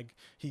kids. And like,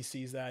 he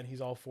sees that and he's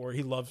all for it.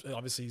 He loves,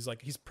 obviously,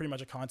 he's pretty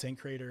much a content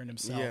creator in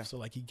himself. Yeah. So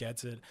like, he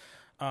gets it.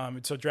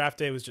 So draft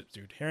day was just,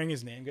 dude, hearing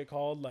his name get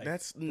called, like,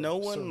 that's no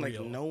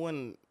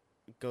one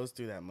goes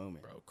through that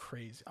moment, bro.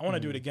 Crazy. I want to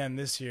do it again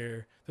this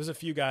year. There's a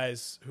few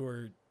guys who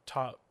are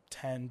top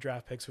 10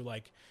 draft picks who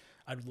like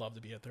I'd love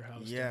to be at their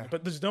house. Yeah,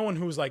 but there's no one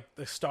who's like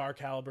the star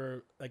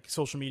caliber, like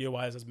social media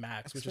wise, as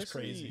Max, which is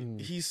crazy.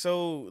 He's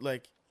so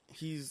like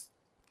he's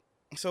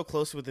so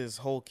close with his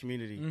whole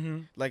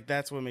community. Like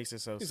that's what makes it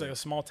so. He's sick. like a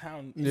small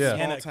town,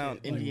 Indiana like,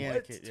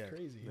 kid. It's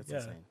crazy. That's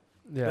insane.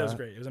 Yeah, that was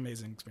great. It was an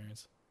amazing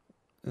experience.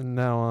 And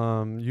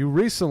now, you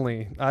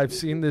recently, I've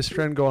seen this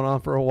trend going on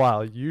for a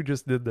while. You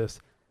just did this.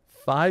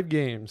 5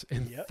 games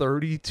in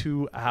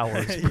 32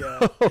 hours.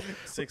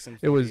 6 and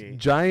 48. It was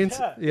Giants.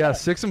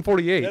 6 and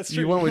 48. That's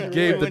you true. went with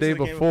Gabe the day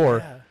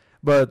before.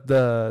 But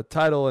the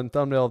title and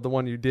thumbnail of the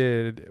one you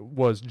did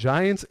was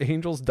Giants,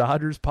 Angels,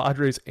 Dodgers,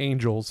 Padres,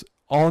 Angels,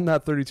 all in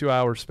that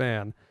 32-hour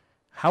span.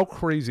 How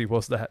crazy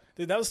was that?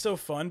 Dude, that was so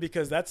fun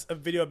because that's a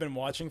video I've been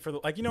watching for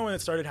when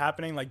it started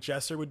happening, like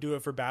Jesser would do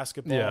it for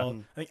basketball. Yeah.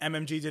 I think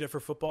MMG did it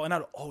for football, and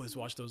I'd always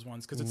watch those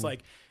ones because it's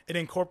like it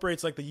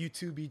incorporates like the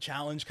YouTube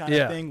challenge kind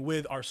of thing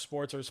with our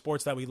sports or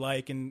sports that we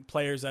like and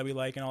players that we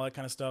like and all that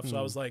kind of stuff. So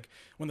I was like,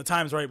 when the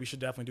time's right, we should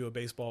definitely do a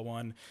baseball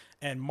one.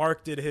 And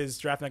Mark did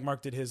his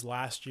Mark did his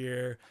last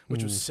year,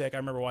 which was sick. I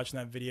remember watching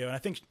that video, and I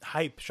think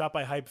Shot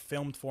by Hype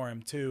filmed for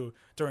him too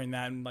during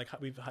that. And like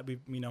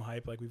we know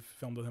Hype, like we've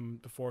filmed with him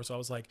before. So I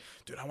was like,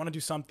 dude, I want to do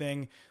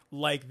something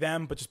like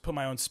them, but just put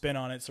my own spin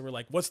on it. So we're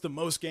like, what's the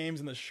most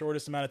games in the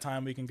shortest amount of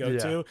time we can go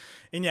to?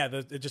 And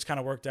it just kind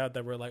of worked out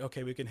that we're like,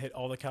 okay, we can hit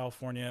all the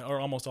California or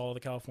almost all of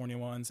the California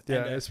ones.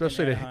 Yeah,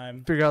 especially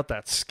to figure out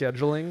that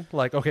scheduling.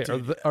 Like, okay,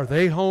 dude, are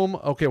they home?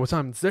 Okay, what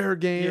time is their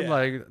game?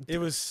 Like, it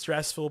was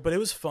stressful, but it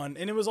was fun,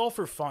 and it was all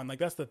for fun. Like,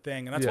 that's the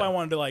thing, and that's why I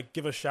wanted to like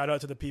give a shout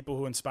out to the people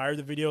who inspired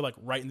the video, like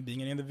right in the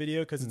beginning of the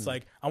video, because it's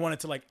like I wanted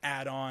to like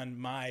add on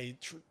my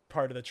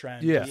part of the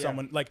trend. Yeah.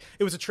 Someone like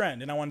it was a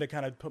trend, and I wanted to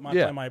kind of put my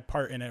play my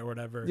part in it or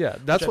whatever. Yeah,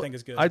 that's which what I think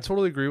is good. I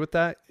totally agree with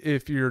that.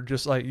 If you're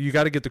just like, you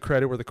got to get the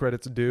credit where the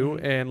credit's due,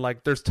 Mm-hmm. and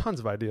like there's tons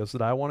of ideas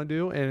that I want to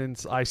do,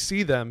 and I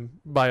see them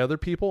by other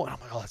people, and I'm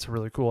like, oh, that's a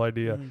really cool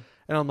idea. Mm-hmm.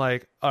 And I'm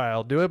like, all right,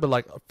 I'll do it, but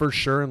like for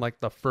sure in like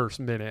the first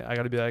minute, I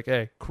got to be like,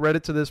 hey,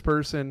 credit to this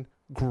person,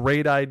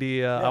 great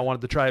idea. Yeah. I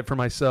wanted to try it for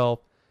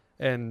myself.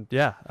 And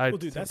yeah, well,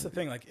 dude, that's the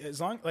thing. Like,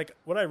 as long like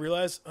what I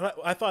realized,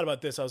 I thought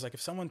about this. I was like, if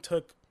someone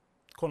took,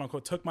 quote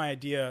unquote, took my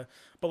idea,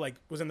 but like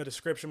was in the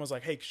description, was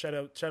like, hey, shout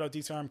out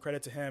Dsarm,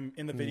 credit to him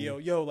in the video.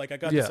 Yo, like I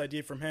got this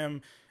idea from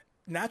him.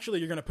 Naturally,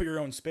 you're gonna put your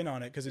own spin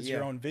on it because it's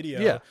your own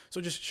video. Yeah.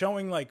 So just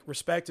showing like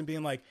respect and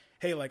being like,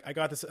 hey, like I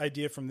got this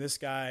idea from this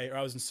guy, or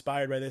I was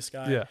inspired by this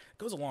guy. Yeah. It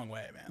goes a long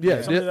way, man. Yeah,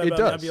 Like, something it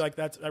does. I'd be like,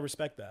 I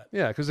respect that.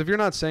 Yeah, because if you're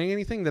not saying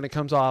anything, then it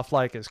comes off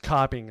like as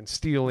copying and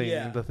stealing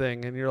the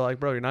thing, and you're like,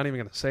 bro, you're not even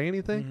gonna say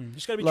anything. You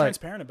just gotta be Like,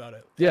 transparent about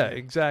it. Yeah,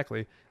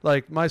 exactly.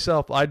 Like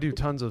myself, I do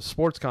tons of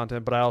sports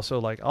content, but I also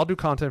like I'll do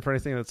content for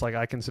anything that's like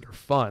I consider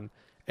fun.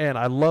 And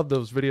I love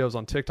those videos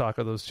on TikTok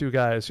of those two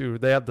guys who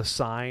they have the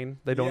sign,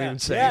 they don't even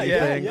say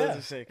anything. Those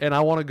are sick. And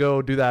I want to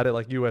go do that at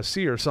like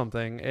USC or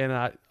something. And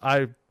I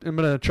am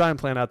gonna try and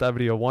plan out that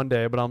video one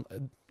day, but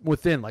I'm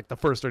within like the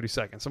first 30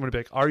 seconds. I'm gonna be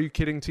like, "Are you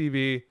kidding,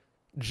 TV?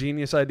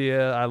 Genius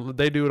idea!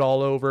 They do it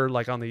all over,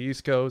 like on the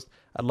East Coast.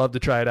 I'd love to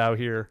try it out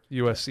here,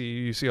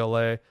 USC,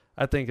 UCLA.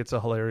 I think it's a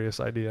hilarious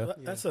idea."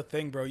 That's the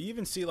thing, bro. You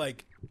even see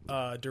like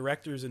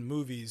directors in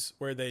movies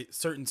where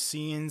certain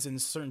scenes and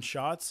certain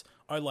shots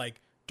are like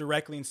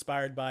directly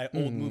inspired by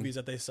old movies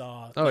that they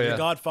saw. Oh, like yeah. The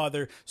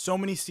Godfather, so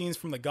many scenes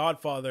from The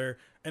Godfather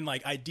and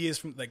like ideas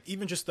from like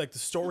even just like the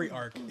story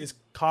arc is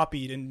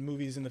copied in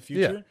movies in the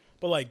future. Yeah.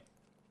 But like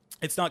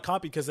it's not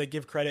copied because they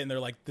give credit and they're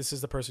like, this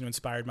is the person who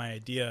inspired my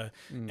idea,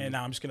 and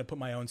now I'm just gonna put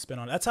my own spin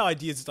on it. That's how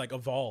ideas like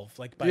evolve,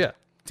 like by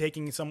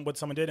taking what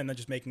someone did and then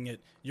just making it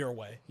your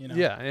way, you know?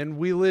 Yeah, and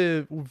we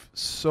live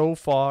so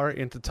far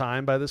into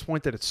time by this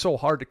point that it's so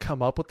hard to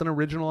come up with an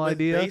original With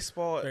idea.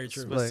 baseball Very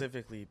true.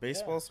 specifically,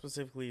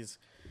 specifically is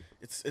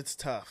it's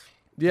tough.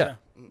 Yeah.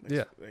 It's,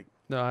 Yeah. like,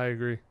 No, I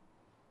agree.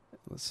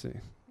 Let's see.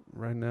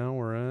 Right now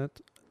we're at...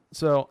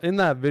 So in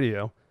that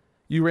video,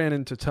 you ran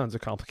into tons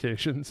of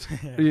complications.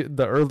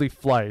 The early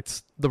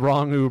flights, the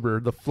wrong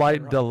Uber, the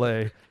flight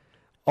delay,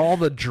 all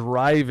the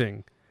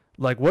driving.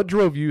 Like, what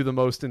drove you the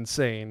most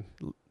insane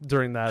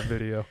during that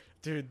video?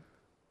 Dude,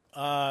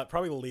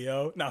 probably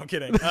Leo. No, I'm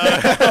kidding.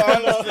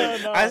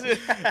 Honestly,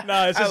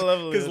 No, it's just I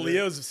love because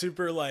Leo. Leo's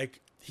super like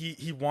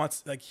he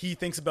wants like he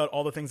thinks about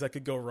all the things that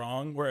could go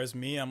wrong, whereas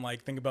me, I'm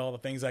like think about all the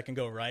things that can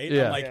go right.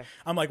 Yeah.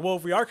 I'm like, well,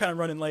 if we are kind of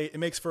running late, it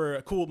makes for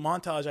a cool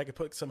montage. I could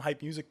put some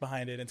hype music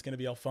behind it, and it's gonna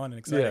be all fun and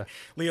exciting. Yeah.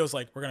 Leo's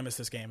like, we're gonna miss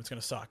this game. It's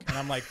gonna suck, and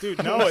I'm like,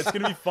 dude, no, it's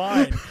gonna be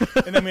fine.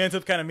 And then we end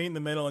up kind of meeting in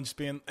the middle and just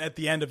being at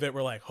the end of it,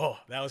 we're like, oh,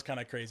 that was kind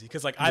of crazy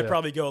because like I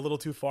probably go a little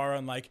too far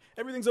on like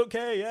everything's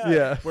okay,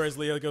 Yeah. Whereas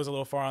Leo goes a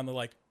little far on the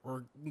like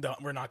we're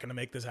not going to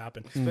make this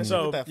happen. especially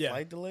So with that yeah,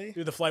 flight delay.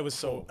 dude, the flight was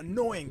so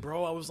annoying,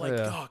 bro. I was like,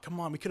 Yeah. oh, come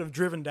on, we could have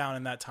driven down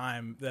in that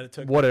time that it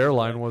took. What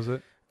airline was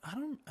it? I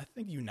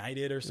think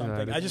United or something.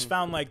 United. I just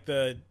found like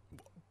the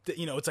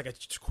it's like a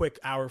quick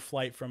hour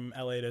flight from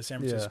LA to San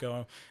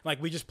Francisco. Like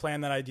we just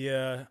planned that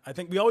idea. I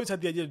think we always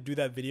had the idea to do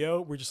that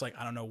video. We're just like,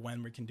 I don't know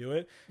when we can do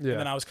it. Yeah. And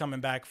then I was coming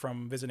back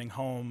from visiting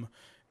home.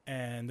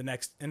 And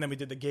then we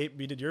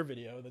did your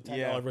video, the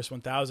 $10 versus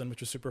 1,000, which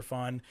was super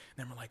fun. And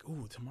then we're like,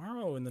 ooh,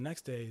 tomorrow and the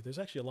next day, there's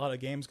actually a lot of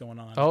games going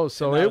on. Oh,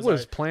 so And that it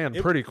was planned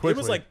pretty quickly. It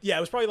was like, it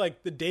was probably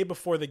like the day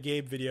before the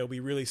Gabe video, we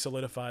really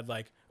solidified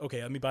like,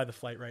 okay, let me buy the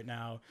flight right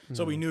now.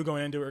 So we knew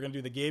going into it, we are going to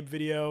do the Gabe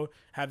video,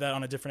 have that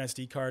on a different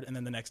SD card, and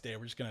then the next day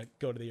we're just going to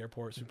go to the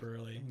airport super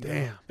early.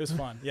 Damn. It was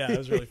fun. Yeah, it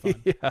was really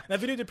fun. Yeah. And that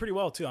video did pretty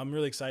well too. I'm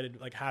really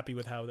excited, like happy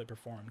with how they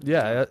performed.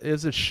 Yeah,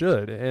 as it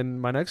should.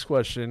 And my next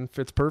question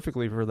fits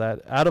perfectly for that.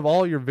 Out of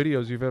all your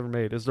videos you've ever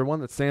made, is there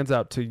one that stands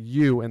out to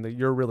you and that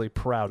you're really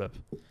proud of?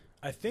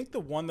 I think the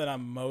one that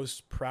I'm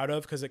most proud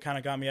of, because it kind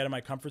of got me out of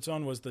my comfort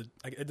zone, was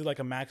I did like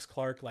a Max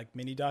Clark like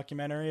mini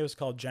documentary. It was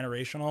called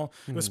Generational.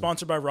 It was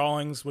sponsored by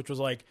Rawlings, which was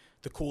like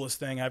the coolest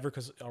thing ever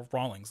because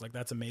Rawlings, like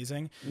that's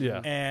amazing. Yeah.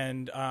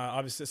 And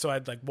obviously, so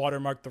I'd like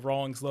watermarked the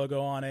Rawlings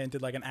logo on it and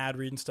did like an ad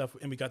read and stuff,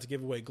 and we got to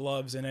give away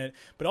gloves in it.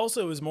 But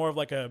also, it was more of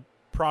like a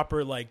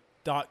proper like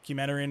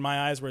documentary in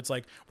my eyes, where it's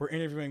like we're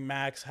interviewing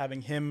Max,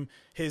 having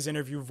his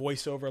interview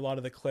voice over a lot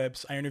of the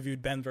clips. I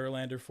interviewed Ben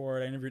Verlander for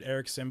it. I interviewed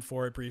Eric Sim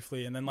for it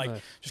briefly, and then like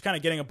just kind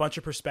of getting a bunch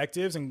of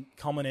perspectives and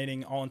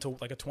culminating all into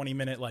like a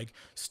 20-minute like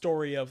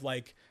story of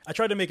like I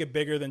tried to make it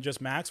bigger than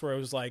just Max, where it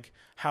was like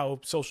how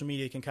social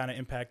media can kind of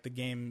impact the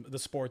game, the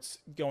sports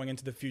going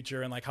into the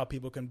future, and like how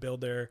people can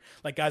build their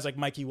like guys like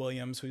Mikey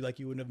Williams, who like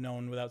you wouldn't have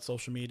known without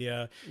social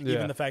media. Yeah.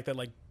 Even the fact that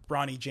like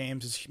Bronny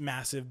James is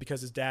massive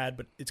because his dad,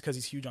 but it's because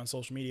he's huge on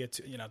social media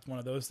too, it's one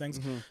of those things.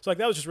 So like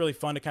that was just really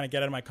fun to kind of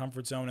get out of my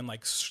comfort zone and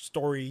like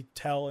story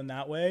tell in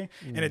that way.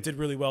 And it did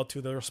really well too.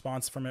 The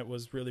response from it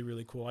was really,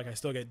 really cool. Like I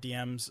still get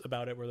DMs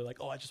about it where they're like,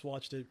 oh, I just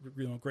watched it,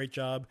 great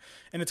job.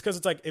 And it's because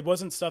it's like it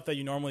wasn't stuff that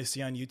you normally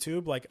see on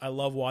YouTube. Like I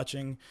love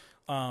watching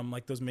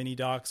like those mini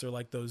docs or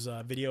like those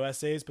video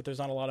essays, but there's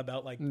not a lot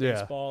about like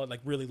baseball, like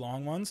really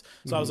long ones.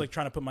 So I was like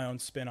trying to put my own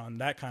spin on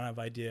that kind of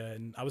idea,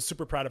 and I was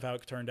super proud of how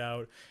it turned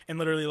out, and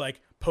literally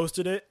like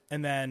posted it,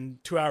 and then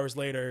 2 hours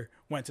later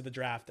went to the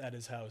draft at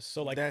his house.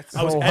 So like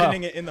I was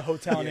editing it in the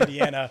hotel in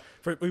Indiana.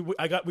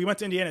 We went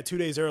to Indiana 2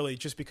 days early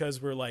just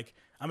because we're like,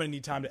 I'm gonna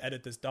need time to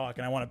edit this doc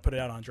and I want to put it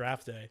out on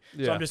draft day.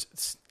 So I'm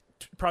just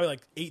probably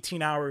like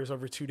 18 hours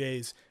over 2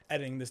 days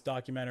editing this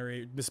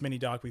documentary, this mini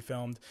doc we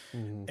filmed,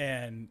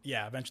 and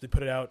eventually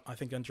put it out, I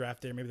think on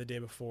draft day, maybe the day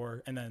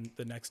before, and then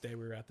the next day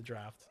we were at the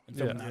draft and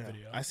filming that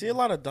video. I see a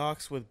lot of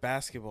docs with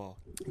basketball.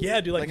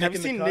 Yeah, dude, like have you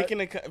seen Nick in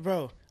the Cut?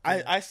 Bro,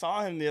 I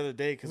saw him the other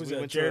day because we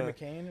went Jared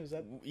to McCain. Was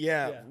that?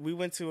 Yeah, we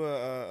went to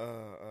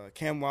a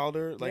Cam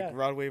Wilder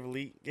Rod Wave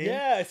Elite game.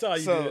 Yeah, I saw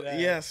you do that.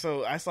 Yeah,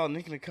 so I saw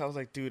Nick in the Cut. I was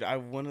like, dude, I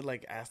want to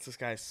like ask this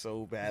guy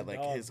so bad,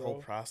 like his whole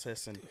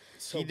process, and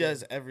he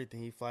does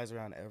everything. He flies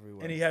around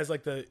everywhere, and he has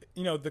like the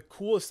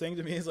coolest thing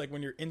to me is like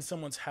when you're in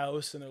someone's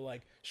house and they're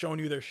like showing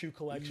you their shoe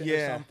collection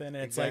or something, and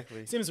it's like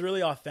it seems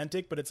really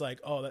authentic, but it's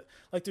like, oh, that,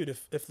 like, dude,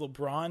 if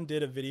LeBron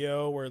did a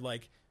video where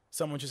like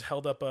someone just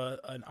held up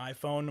an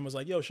iPhone and was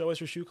like, yo, show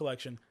us your shoe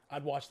collection,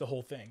 I'd watch the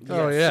whole thing.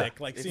 Sick.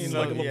 Like it's seeing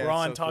like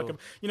LeBron talk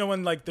cool.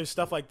 When like there's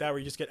stuff like that where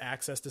you just get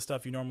access to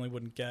stuff you normally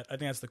wouldn't get. I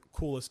think that's the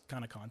coolest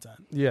kind of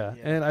content. Yeah.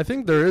 And I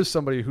think there is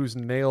somebody who's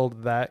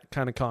nailed that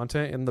kind of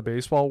content in the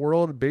baseball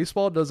world.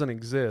 Baseball doesn't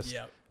exist.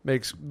 Yeah.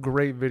 Makes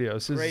great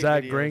videos. His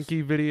Zach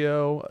Greinke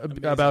video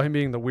about him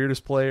being the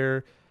weirdest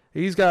player.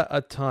 He's got a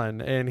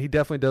ton, and he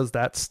definitely does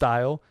that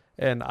style.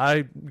 And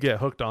I get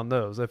hooked on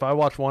those. If I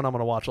watch one, I'm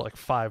gonna watch like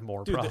 5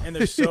 more. Dude, probably. And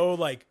they're so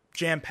like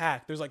jam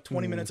packed. There's like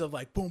 20 minutes of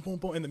like boom, boom,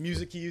 boom, and the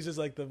music he uses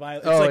like the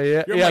violin.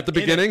 Like, like, at the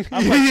beginning.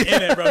 I'm like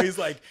in it, bro. He's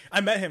like, I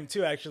met him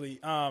too, actually.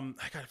 I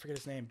gotta forget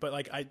his name, but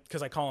like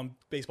because I call him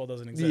Baseball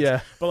Doesn't Exist.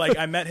 Yeah. But like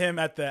I met him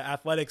at the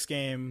athletics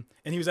game,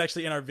 and he was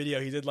actually in our video.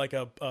 He did like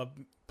a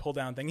pull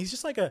down thing. He's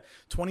just like a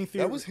 23.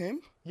 That was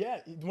him?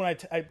 Yeah, when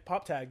I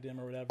pop tagged him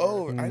or whatever.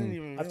 Oh, I didn't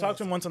even realize. I've talked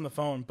to him once on the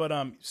phone, but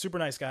super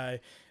nice guy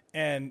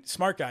and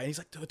smart guy. And he's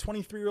like a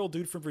 23-year-old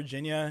dude from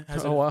Virginia,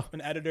 has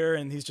an editor,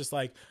 and he's just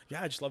like,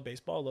 I just love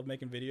baseball, I love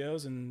making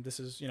videos, and this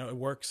is, it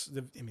works.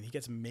 I mean, he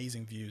gets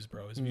amazing views,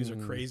 bro. His views are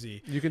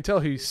crazy. You can tell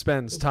he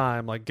spends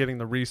time like getting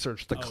the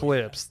research, the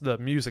clips, the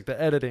music, the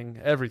editing,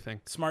 everything.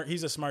 Smart.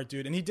 He's a smart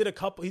dude. And he did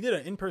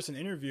an in-person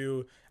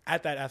interview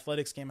at that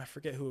athletics game. I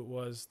forget who it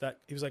was. That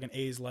he was like an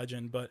A's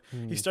legend, but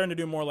he's starting to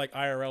do more like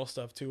IRL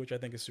stuff too, which I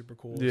think is super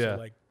cool. Yeah.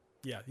 So like,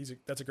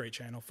 that's a great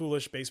channel.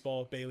 Foolish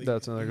Baseball Bailey.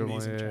 That's another good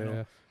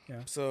one. Yeah.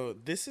 So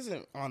this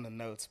isn't on the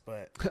notes,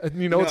 but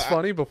you know what's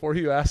funny? Before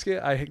you ask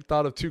it, I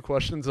thought of 2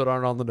 questions that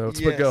aren't on the notes.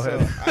 But go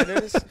ahead. I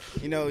noticed,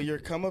 your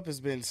come up has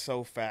been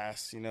so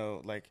fast.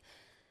 Like,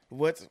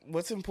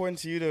 what's important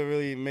to you to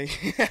really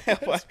make?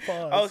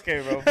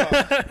 Okay, bro.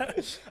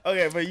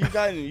 Okay, but you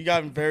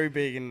gotten very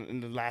big in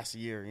the last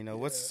year.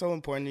 What's so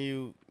important to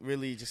you?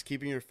 Really, just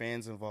keeping your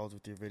fans involved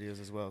with your videos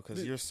as well,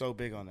 because you're so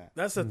big on that.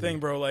 That's the thing,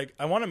 bro. Like,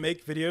 I want to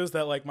make videos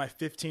that like my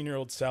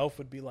 15-year-old self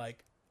would be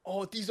like,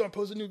 oh, Dsarm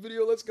posted a new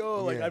video, let's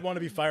go. Like, I'd want to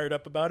be fired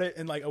up about it.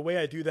 And like a way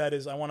I do that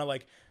is I want to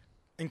like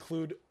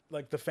include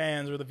like the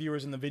fans or the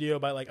viewers in the video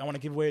by like, I want to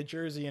give away a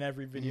jersey in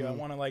every video. I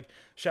want to like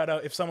shout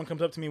out if someone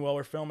comes up to me while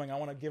we're filming, I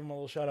want to give them a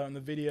little shout out in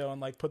the video and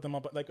like put them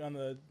up like on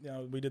the,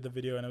 we did the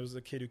video and it was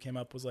the kid who came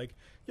up was like,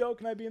 yo,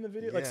 can I be in the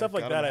video? Like stuff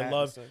like that. I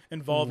love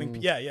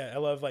involving. I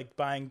love like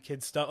buying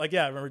kids stuff. Like,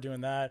 I remember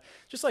doing that.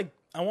 Just like,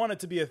 I want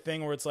it to be a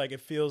thing where it's like,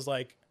 it feels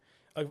like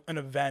an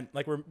event,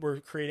 like we're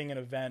creating an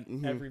event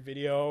every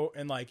video,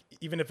 and like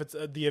even if it's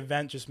the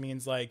event just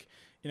means like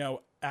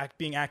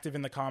being active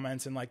in the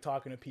comments and like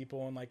talking to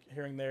people and like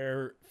hearing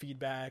their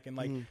feedback and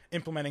like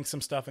implementing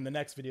some stuff in the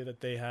next video that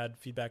they had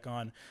feedback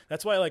on.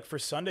 That's why like for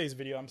Sunday's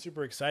video I'm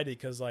super excited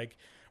because like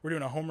we're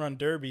doing a home run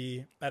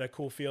derby at a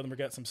cool field and we're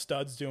got some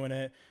studs doing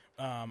it.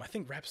 I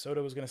think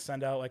Rapsoda was going to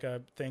send out like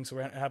a thing, so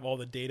we're going to have all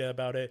the data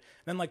about it.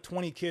 And then like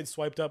 20 kids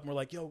swiped up and we're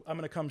like, yo, I'm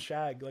going to come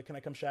shag. Like, can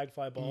I come shag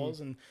 5 balls?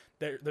 And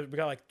we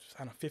got like, I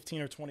don't know,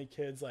 15 or 20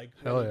 kids like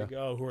ready to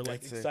go who are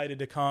like excited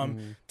to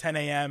come. 10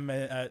 a.m.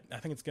 I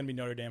think it's going to be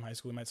Notre Dame High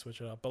School. We might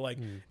switch it up. But like,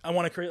 I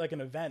want to create like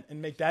an event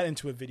and make that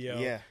into a video.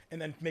 Yeah.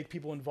 And then make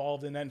people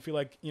involved and then feel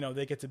like,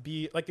 they get to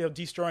be like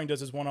Destroying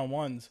does his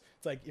one-on-ones.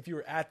 It's like if you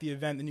were at the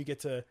event, then you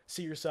get to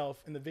see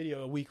yourself in the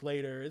video a week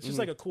later. It's just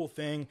like a cool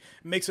thing. It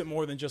makes it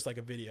more than just like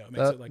a video. It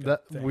makes it like a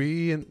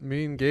thing.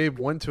 Me and Gabe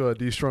went to a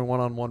Destroying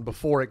one-on-one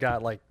before it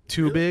got like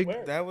too big.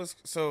 Where? That was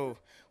so.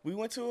 We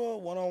went to a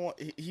one-on-one.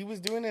 He was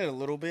doing it a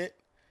little bit,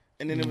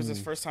 and then it was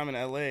his first time in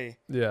LA.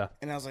 Yeah.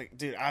 And I was like,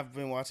 dude, I've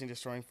been watching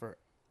Destroying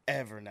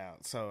forever now.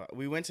 So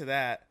we went to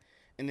that,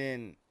 and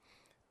then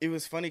it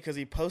was funny because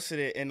he posted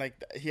it, and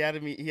like he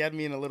had me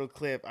in a little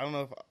clip. I don't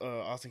know if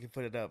Austin can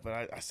put it up,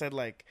 but I said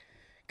like,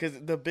 Because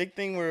the big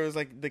thing where it was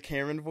like the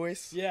Karen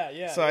voice.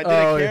 Yeah. So I did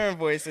a Karen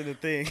voice in the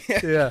thing.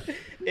 Yeah.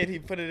 And he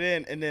put it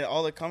in, and then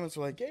all the comments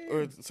were like,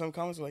 or some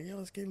comments were like, "Yeah,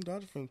 let's give him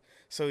Dodger Film."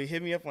 So he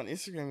hit me up on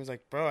Instagram. He was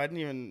like, "Bro, I didn't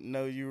even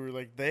know you were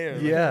like there."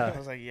 Yeah. I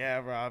was like,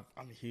 "Yeah, bro,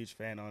 I'm a huge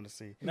fan,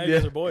 honestly." Now you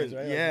guys are boys,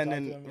 right? Yeah, Like,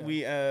 and you then talk to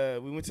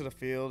them, we went to the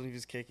field. He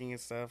was kicking and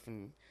stuff,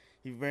 and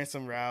he ran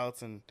some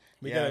routes, and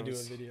we yeah, gotta it do a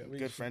was video.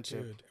 Good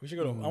friendship. Dude, we should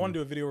go to. I want to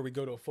do a video where we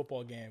go to a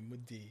football game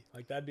with D.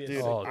 Like that'd be a Dude,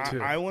 sick Oh, video.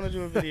 dude. I want to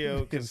do a video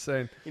because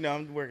Insane.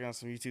 I'm working on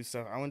some YouTube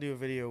stuff. I want to do a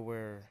video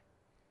where,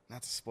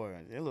 not to spoil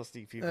it, a little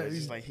sneak peek, but it's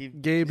just like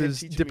Gabe him is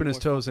teaching dipping me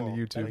his more toes into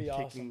football. That'd YouTube. be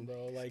awesome, Kicking,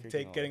 bro. Like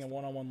kicking all getting a that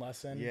one-on-one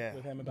lesson Yeah.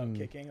 with him about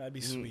kicking. That'd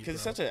be sweet.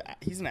 Because Bro.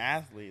 he's an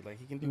athlete. Like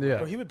he can do. Yeah.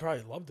 Bro, he would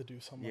probably love to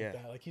do something Yeah.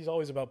 like that. Like he's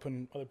always about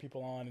putting other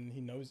people on, and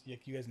he knows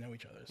like, you guys know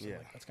each other. So Yeah.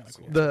 like that's kind of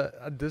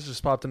cool. This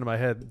just popped into my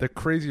head. The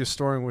craziest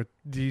story with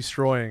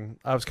destroying.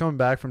 I was coming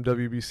back from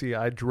WBC.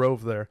 I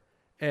drove there,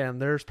 and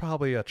there's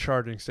probably a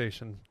charging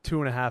station,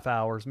 2.5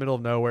 hours, middle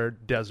of nowhere,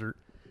 desert.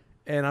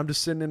 And I'm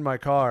just sitting in my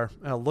car,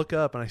 and I look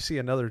up, and I see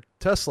another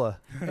Tesla,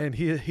 and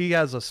he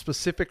has a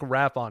specific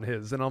wrap on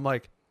his, and I'm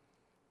like,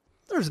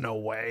 there's no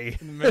way.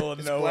 In the middle of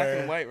It's nowhere. black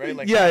and white, right?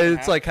 Like Yeah, half and it's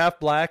half. like half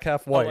black,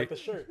 half Oh, white. like the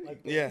shirt. Like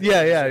Yeah.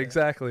 Yeah,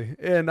 exactly.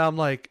 And I'm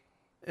like,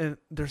 and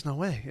there's no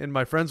way. And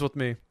my friend's with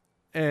me,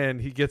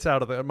 and he gets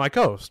out of my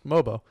co-host,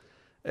 Mobo,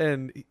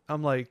 and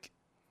I'm like,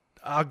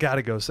 I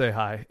gotta go say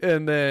hi.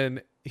 And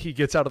then he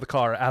gets out of the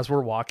car as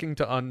we're walking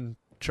to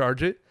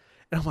uncharge it,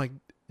 and I'm like,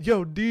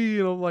 yo, D,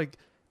 and I'm like,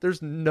 there's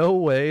no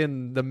way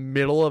in the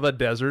middle of a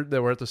desert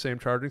that we're at the same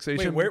charging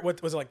station. Wait, what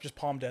was it like? Just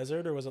Palm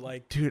Desert, or was it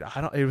like? Dude,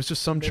 it was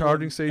just some Middle-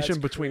 charging that's station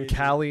between crazy.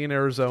 Cali and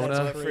Arizona.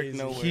 That's Frick crazy.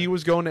 nowhere. He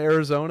was going to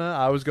Arizona,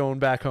 I was going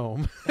back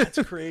home. That's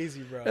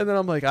crazy, bro. And then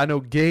I'm like, I know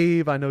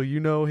Gabe, I know you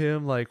know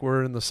him. Like,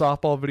 we're in the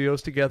softball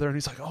videos together. And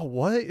he's like, oh,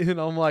 what?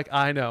 And I'm like,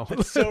 I know.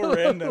 It's so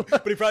random.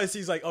 But he probably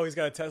sees like, oh, he's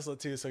got a Tesla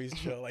too, so he's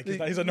chill. Like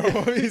he's a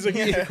normal, he's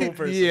a cool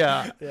person.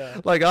 Yeah. Yeah.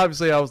 Like,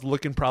 obviously, I was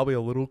looking probably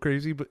a little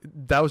crazy, but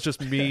that was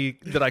just me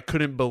that I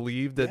couldn't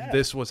believe that Yeah.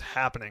 this was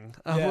happening.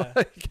 I'm Yeah.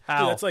 like, how?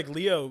 Dude, that's like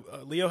Leo.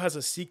 Leo has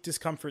a Seek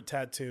Discomfort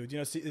tattoo. Do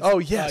you know? Oh,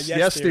 yes.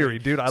 Yes Theory,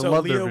 dude. I so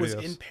love Leo their was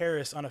videos. in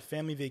Paris on a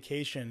family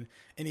vacation,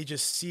 and he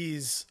just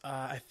sees.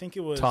 I think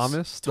it was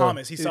Thomas?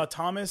 Thomas. He saw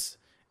Thomas,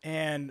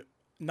 and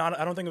not.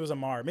 I don't think it was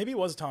Amar. Maybe it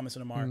was Thomas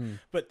and Amar. Hmm.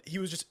 But he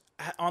was just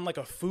on like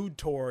a food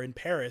tour in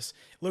Paris.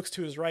 Looks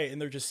to his right, and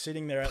they're just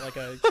sitting there at like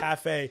a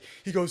cafe.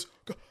 He goes,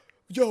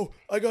 yo,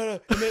 I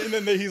gotta, and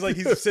then he's like,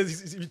 he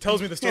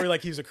tells me the story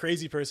like he's a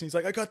crazy person. He's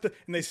like, I got and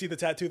they see the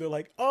tattoo. They're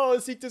like, oh,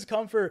 Seek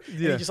Discomfort. And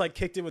Yeah. he just like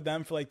kicked it with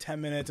them for like 10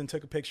 minutes and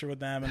took a picture with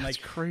them. And That's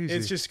like, crazy.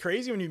 it's just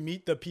crazy when you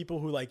meet the people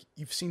who like,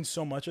 you've seen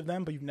so much of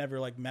them, but you've never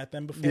like met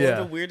them before. Yeah.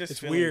 The weirdest It's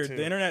feeling, weird. too.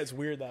 The internet is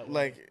weird that way.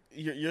 Like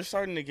you're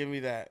starting to give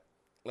me that.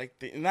 Like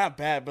not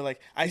bad, but like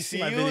I You see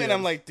see my you and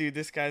I'm videos. like, dude,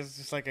 this guy's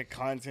just like a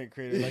content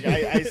creator. Like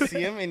I see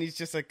him and he's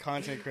just a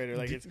content creator.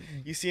 Like it's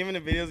you see him in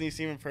the videos and you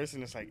see him in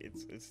person. It's like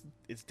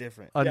it's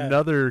different.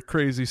 Another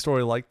crazy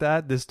story like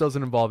that. This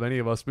doesn't involve any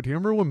of us, but do you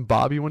remember when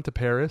Bobby went to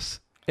Paris?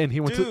 And he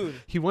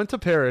went to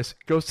Paris,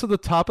 goes to the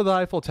top of the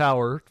Eiffel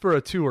Tower for a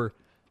tour.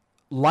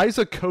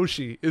 Liza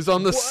Koshy is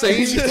on the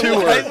same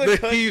tour Liza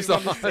that he's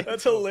on.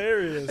 that's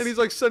hilarious. And he's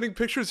like sending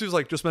pictures. He was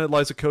like, just met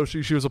Liza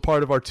Koshy. She was a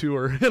part of our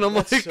tour. And I'm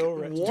That's like, so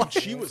rad. what?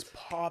 Dude, she was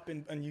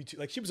popping on YouTube.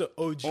 Like she was an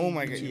OG Oh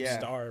my God, YouTube yeah.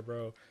 star,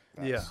 bro.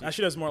 Yeah. Now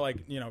she does more like,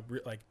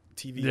 like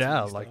TV.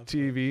 Yeah, stuff. like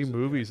TV, So,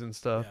 movies and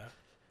stuff. Yeah.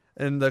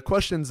 And the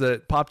questions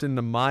that popped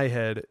into my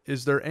head,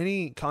 is there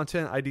any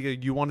content idea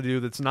you want to do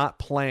that's not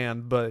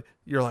planned, but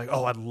you're like,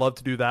 oh, I'd love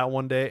to do that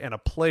one day, and a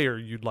player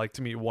you'd like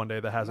to meet one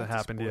day that hasn't Not to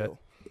happened yet? spoil.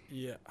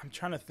 Yeah, I'm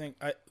trying to think.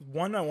 I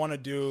want to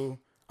do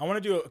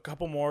a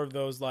couple more of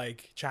those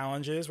like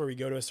challenges where we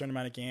go to a certain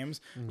amount of games.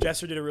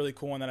 Jester did a really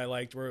cool one that I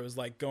liked where it was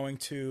like going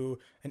to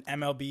an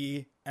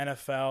MLB,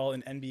 NFL,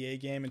 and NBA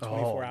game in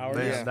 24 hours.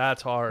 Man, Yeah.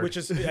 that's hard. Which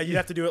is you'd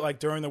have to do it like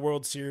during the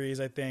World Series,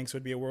 I think. So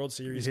it'd be a World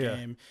Series Yeah.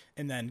 game,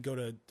 and then go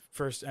to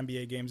first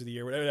NBA games of the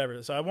year,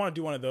 whatever. So I want to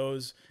do one of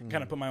those, and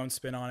kind of put my own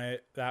spin on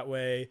it that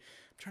way. I'm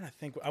trying to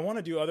think. I want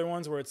to do other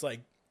ones where it's like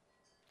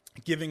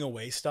giving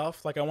away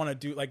stuff. Like I want to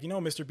do like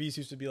Mr. Beast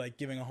used to be like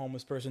giving a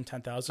homeless person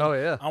 10,000. Oh,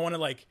 yeah. I want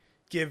to like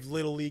give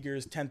little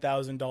leaguers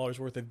 $10,000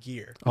 worth of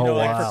gear. Oh,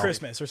 like wow. for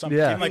Christmas or something.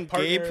 Yeah. Give, like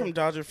Gabe partner- from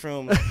Dodger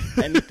Film,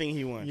 anything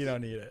he wants. You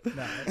don't need it.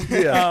 No.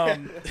 Yeah.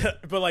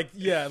 But like,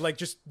 yeah, like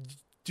just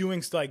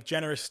doing like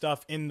generous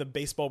stuff in the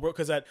baseball world,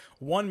 because that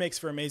one makes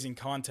for amazing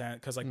content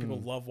because like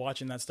people love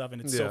watching that stuff and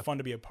it's Yeah. so fun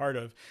to be a part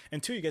of,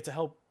 and two, you get to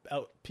help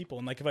out people.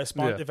 And like if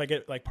Yeah. if I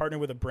get like partnered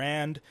with a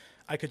brand,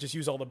 I could just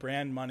use all the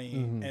brand money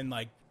and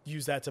like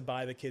use that to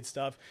buy the kids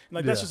stuff. And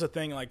like that's Yeah. just a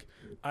thing. Like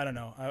I don't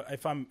know,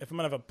 if I'm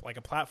gonna have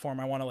a platform,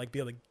 I want to like be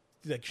able to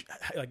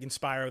like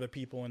inspire other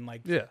people and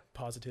like Yeah.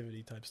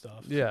 positivity type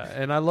stuff. Yeah,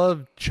 and I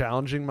love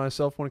challenging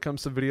myself when it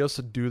comes to videos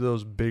to do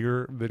those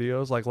bigger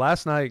videos. Like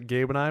last night,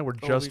 Gabe and I were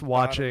Oh, just we thought of an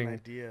watching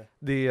idea.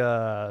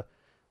 the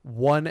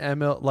one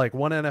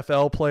one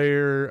NFL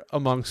player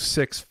amongst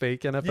 6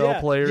 fake NFL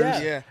players.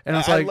 Yeah. And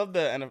it's I like, love the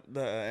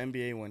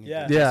NBA one.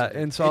 Yeah.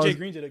 And so AJ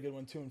Green did a good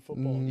one too in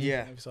football.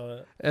 Yeah. I saw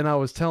that. And I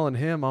was telling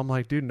him, I'm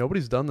like, dude,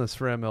 nobody's done this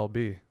for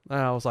MLB. And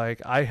I was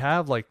like, I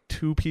have like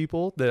 2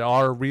 people that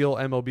are real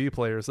MLB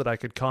players that I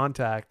could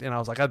contact. And I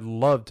was like, I'd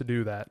love to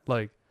do that.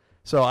 Like,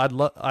 so I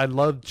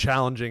love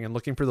challenging and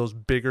looking for those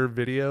bigger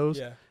videos.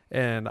 Yeah.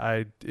 And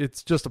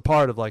it's just a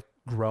part of like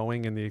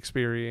growing in the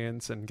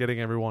experience and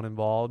getting everyone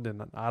involved.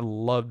 And I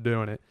love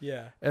doing it.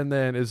 Yeah. And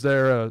then is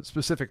there a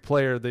specific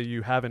player that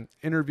you haven't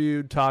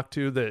interviewed, talked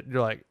to, that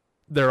you're like,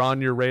 they're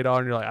on your radar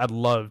and you're like, I'd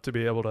love to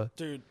be able to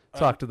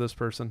talk to this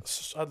person?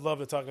 I'd love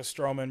to talk to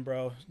Stroman,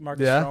 bro.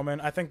 Marcus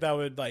Stroman. I think that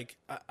would like,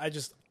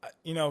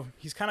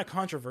 he's kind of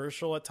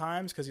controversial at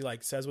times because he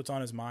like says what's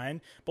on his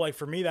mind. But like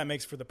for me, that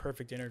makes for the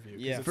perfect interview.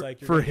 Yeah. It's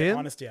like you're for gonna get him,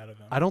 honesty out of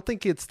him. I don't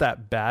think it's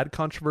that bad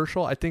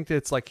controversial. I think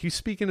it's like he's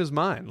speaking his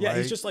mind. Yeah, like,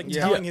 he's just like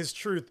telling his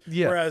truth.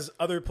 Yeah. Whereas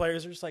other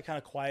players are just like kind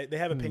of quiet. They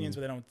have opinions,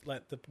 but they don't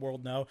let the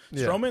world know.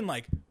 Yeah. Stroman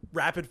like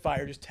rapid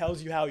fire just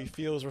tells you how he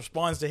feels,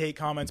 responds to hate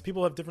comments.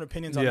 People have different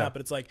opinions on that,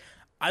 but it's like,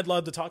 I'd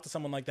love to talk to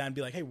someone like that and be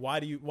like, hey,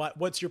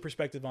 what's your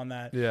perspective on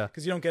that? Yeah.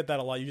 Because you don't get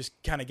that a lot. You just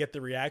kind of get the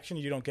reaction.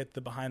 You don't get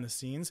the behind the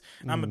scenes.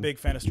 And I'm a big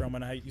fan of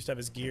Stroman. I used to have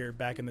his gear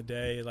back in the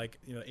day, like,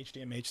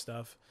 HDMH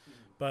stuff.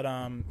 But,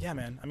 yeah,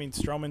 man. I mean,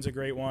 Stroman's a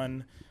great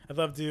one. I'd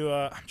love to,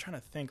 I'm trying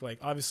to think, like,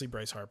 obviously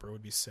Bryce Harper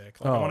would be sick.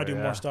 Like, I want to do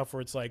more stuff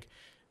where it's like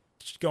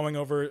just going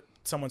over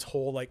someone's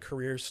whole, like,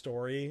 career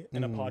story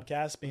in a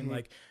podcast, being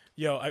like,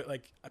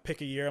 I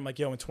pick a year. I'm like,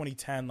 in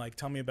 2010, like,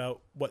 tell me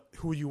about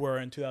who you were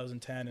in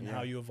 2010 and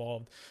how you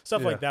evolved.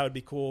 Stuff like that would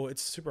be cool.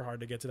 It's super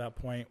hard to get to that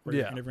point where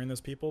you're interviewing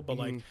those people, but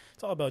like,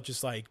 it's all about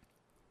just like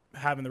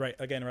having the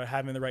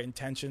right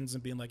intentions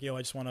and being like, I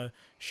just want to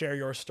share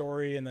your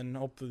story, and then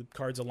hope the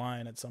cards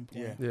align at some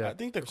point. Yeah. I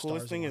think the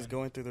coolest thing is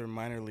going through their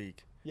minor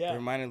league. Their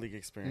minor league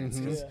experience,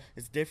 because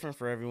it's different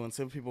for everyone.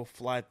 Some people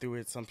fly through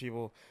it. Some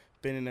people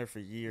been in there for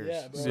years.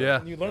 Yeah, bro. Yeah.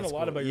 And you learn a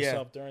lot about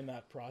yourself during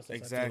that process.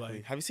 Exactly.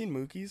 Like. Have you seen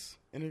Mookie's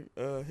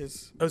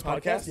his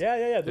podcast?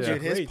 Yeah.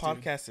 Dude, his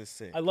podcast is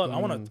sick. I love. I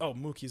want to. Oh,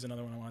 Mookie's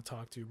another one I want to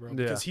talk to, bro. Yeah.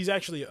 Because he's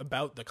actually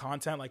about the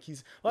content. Like a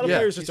lot of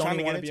players just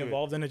don't want to be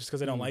involved in it just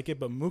because they don't like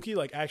it. But Mookie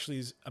like actually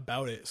is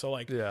about it. So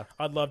like,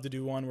 I'd love to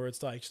do one where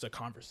it's like just a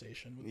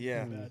conversation. With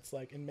that's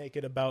like, and make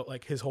it about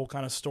like his whole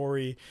kind of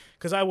story.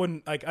 Because I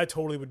wouldn't like. I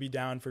totally would be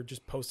down for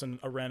just posting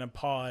a random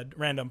pod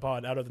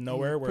out of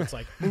nowhere where it's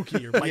like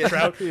Mookie or Mike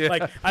Trout.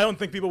 Like I don't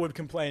think people would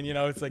complain.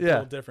 It's like a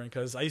little different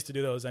because I used to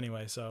do those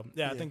anyway. So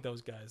I think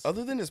those guys.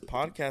 Other than his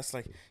podcast,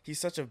 like he's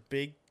such a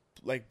big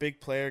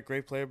player,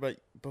 great player. But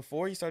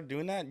before you started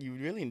doing that, you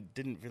really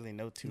didn't really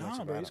know too much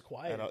about him. He's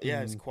quiet. At all.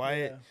 Yeah, he's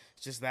quiet.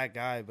 It's just that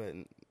guy, but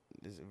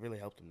it really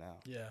helped him now.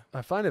 Yeah.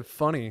 I find it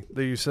funny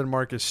that you said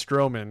Marcus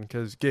Stroman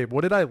because, Gabe,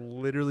 what did I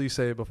literally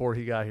say before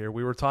he got here?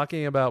 We were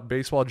talking about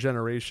Baseball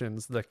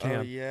Generations, the camp.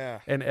 Oh, yeah.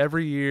 And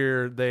every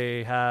year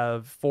they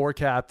have 4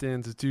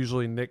 captains. It's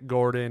usually Nick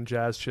Gordon,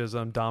 Jazz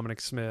Chisholm,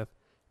 Dominic Smith,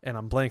 and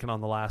I'm blanking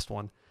on the last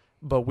one.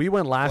 But we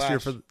went last year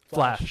for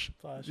Flash.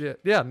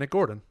 Yeah, Nick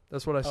Gordon.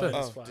 That's what I said.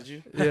 Oh, did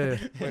you? Yeah.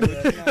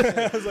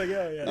 I was like,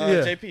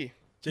 JP.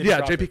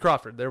 JP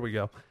Crawford. There we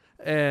go.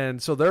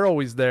 And so they're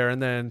always there. And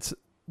then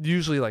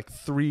usually like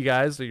 3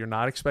 guys that you're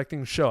not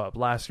expecting show up.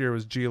 Last year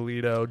was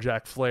Giolito,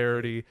 Jack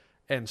Flaherty,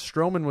 and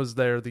Stroman was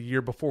there the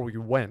year before we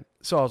went.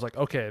 So I was like,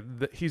 okay,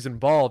 he's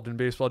involved in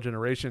Baseball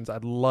Generations.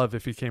 I'd love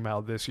if he came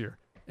out this year.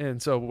 And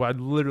so I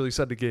literally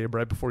said to Gabe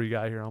right before you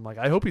got here, I'm like,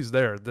 I hope he's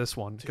there this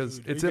one because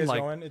it's in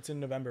like it's in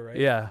November, right?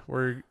 Yeah,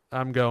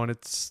 I'm going.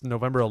 It's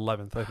November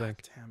 11th, I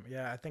think. Damn,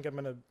 yeah, I think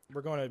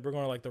we're going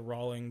to like the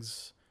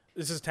Rawlings.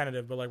 This is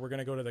tentative, but like we're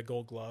gonna go to the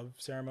Gold Glove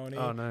ceremony.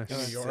 Oh, nice. In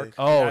New York.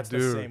 Oh, that's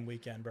dude, the same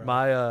weekend, bro.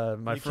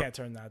 My you can't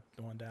turn that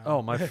one down.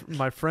 Oh,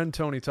 my friend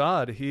Tony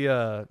Todd,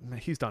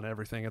 he's done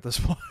everything at this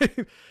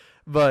point,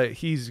 but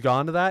he's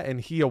gone to that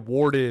and he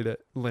awarded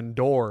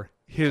Lindor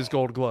his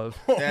Gold Glove.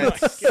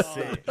 That's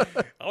sick.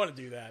 I want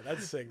to do that.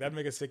 That's sick. That'd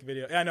make a sick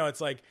video. Yeah, I know. It's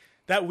like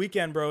that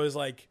weekend, bro. Is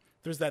like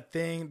there's that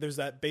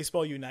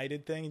Baseball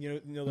United thing.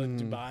 You know, like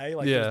Dubai.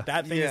 Like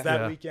that thing is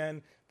that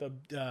weekend.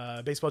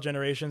 The Baseball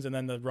Generations and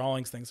then the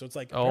Rawlings thing. So it's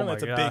like apparently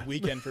it's a big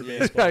weekend for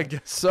baseball. I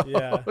guess so.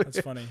 Yeah, that's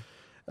funny.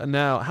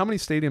 Now, how many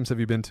stadiums have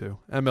you been to?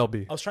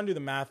 MLB. I was trying to do the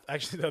math.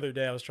 Actually, the other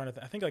day I was trying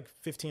to. I think like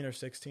 15 or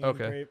 16.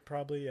 Okay.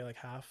 Probably like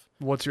half.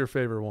 What's your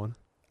favorite one?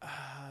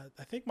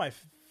 I think my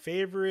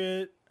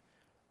favorite.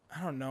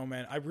 I don't know,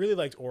 man. I really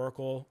liked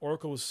Oracle.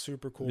 Oracle was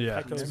super cool.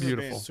 Yeah, Petco's it's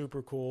beautiful.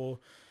 Super cool.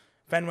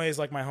 Fenway is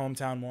like my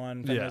hometown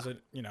one. Fenway's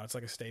it's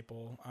like a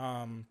staple.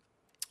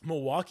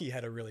 Milwaukee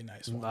had a really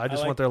nice one. I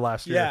just went there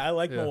last year. Yeah, I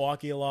like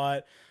Milwaukee a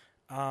lot.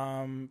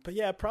 But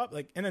yeah,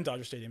 probably and then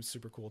Dodger Stadium's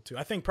super cool too.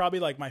 I think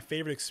probably like my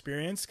favorite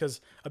experience because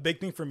a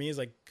big thing for me is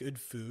like good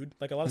food.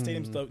 Like a lot of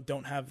stadiums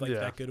don't have like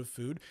that good of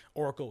food.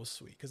 Oracle was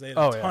sweet because they had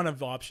a ton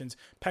of options.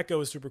 Petco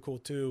was super cool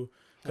too.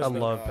 I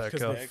love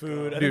because Petco. the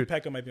food. I Dude,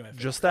 think Petco might be my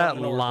favorite. Just that I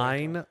don't know where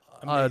line Petco.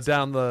 Amazing.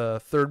 down the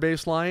third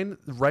base line,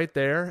 right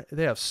there,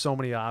 they have so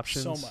many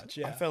options. So much,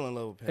 yeah. I fell in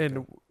love with Petco.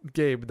 And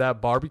Gabe, that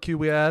barbecue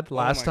we had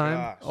last my time,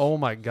 gosh. oh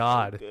my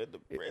God. So good,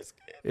 the brisket.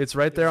 It's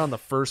right there on the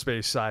first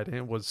base side, and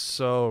it was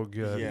so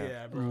good.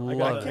 Yeah. Bro. I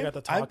Love got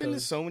the tacos. I've been to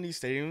so many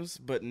stadiums,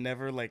 but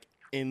never like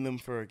in them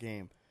for a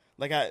game.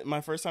 Like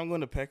my first time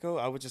going to Petco,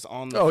 I was just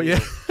on the Oh, field.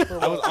 yeah.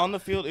 I was on the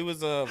field. It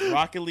was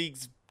Rocket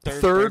League's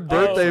Third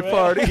birthday man.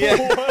 party. Yeah,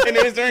 What? and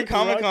it was during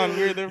Comic Con.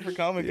 Rocket We were there for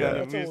Comic Con,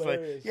 Yeah. and we That's was like,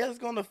 hilarious. "Yeah, let's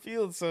go on the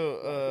field."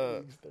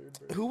 So,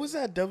 who was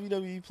that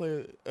WWE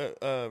player,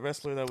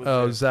 wrestler that was?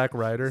 Oh, there? Zack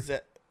Ryder.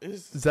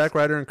 Zack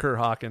Ryder and Kurt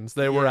Hawkins.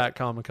 They were Yeah. at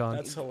Comic Con.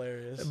 That's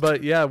hilarious.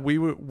 But yeah,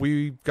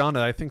 we've gone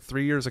to I think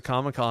 3 years of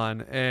Comic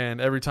Con,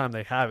 and every time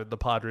they have it, the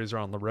Padres are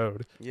on the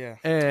road. Yeah,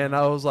 And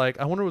I was like,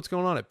 I wonder what's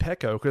going on at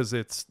Petco, because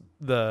it's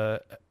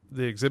the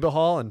exhibit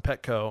hall and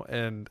Petco,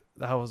 and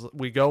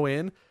we go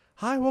in.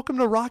 Hi, welcome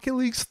to Rocket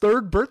League's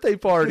third birthday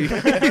party, and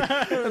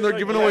they're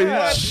giving away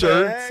what the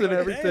shirts heck? and Like,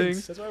 everything.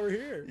 Thanks. That's why we're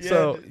here. Yeah.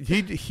 So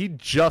he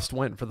just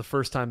went for the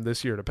first time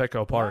this year to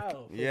Petco Park.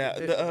 Wow.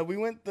 yeah. We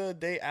went the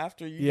day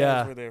after you Yeah.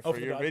 guys were there Oh, for for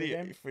your the Dodger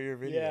video. game? For your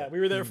video, Yeah, we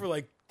were there for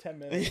like 10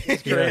 minutes.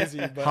 It's Yeah. crazy.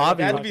 But Javi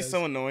It had to be Podcast.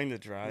 so annoying to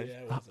drive. Yeah,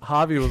 it was.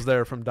 Javi was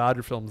there from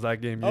Dodger Films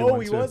that game. You Oh,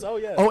 went he to. was. Oh,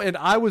 yeah. Oh, and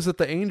I was at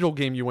the Angel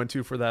game you went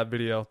to for that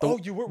video. Oh,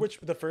 you were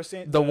the first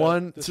game? The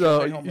one, the so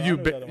Shohei home run you or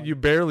the other one? you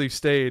barely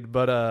stayed,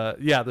 but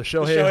yeah, the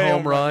Shohei, Shohei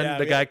home run, yeah,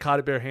 the we guy had- caught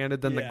it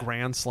barehanded, then Yeah. the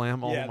grand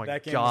slam. Oh yeah, my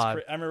that game God!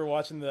 Was I remember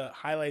watching the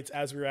highlights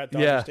as we were at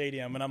Dodger Yeah.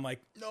 Stadium, and I'm like,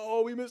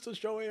 no, we missed a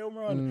Shohei home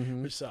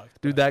run, which sucked.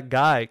 Dude, that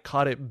guy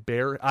caught it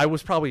bare. I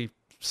was probably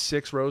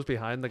 6 rows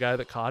behind the guy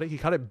that caught it. He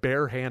caught it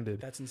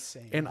barehanded, That's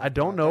insane. and I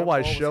don't God, know that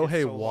why ball was hit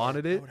Shohei so hard.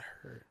 wanted that it, would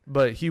hurt.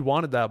 but he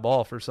wanted that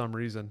ball for some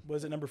reason.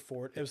 Was it number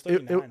 4? It was It,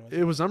 39. it, wasn't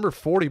it was number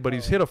 40, but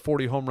he's Oh. hit a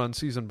 40 home run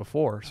season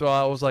before. So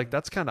I was like,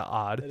 that's kind of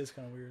odd. That is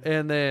kind of weird.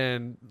 And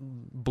then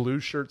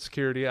blue shirt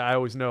security, I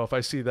always know if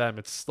I see them,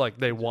 it's like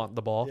they want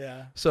the ball.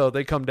 Yeah. So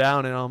they come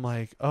down, and I'm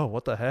like, oh,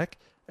 what the heck?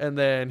 And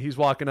then he's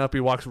walking up. He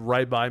walks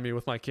right by me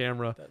with my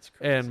camera. That's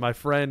crazy. And my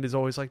friend is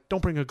always like,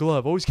 don't bring a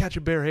glove. Always catch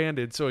it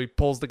barehanded. So he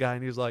pulls the guy,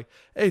 and he's like,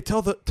 hey,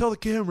 tell the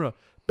camera.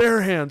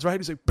 Bare hands, right?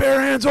 He's like,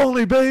 bare hands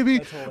only, baby.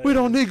 That's hilarious. We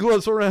don't need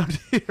gloves around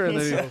here. And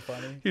That's then so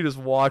funny. he just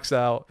walks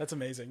out. That's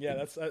amazing. Yeah,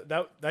 that's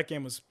that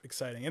game was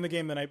exciting. And the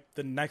game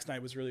the next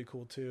night was really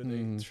cool too.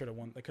 They should have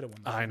won. They could have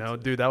won. I know, So-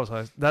 dude.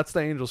 That's the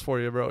Angels for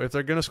you, bro. If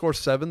they're gonna score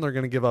 7, they're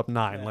gonna give up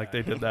 9, Yeah, like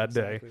they did that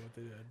day. exactly what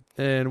they did.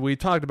 And we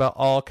talked about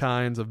all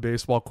kinds of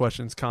baseball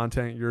questions,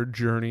 content, your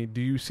journey. Do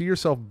you see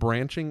yourself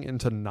branching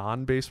into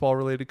non-baseball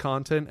related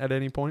content at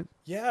any point?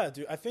 Yeah,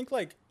 dude. I think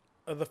like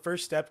the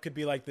first step could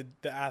be like the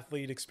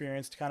athlete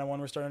experience kind of one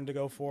we're starting to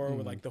go for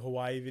with like the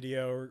Hawaii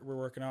video we're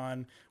working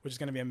on, which is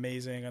going to be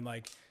amazing. And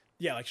like,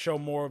 yeah, like show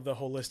more of the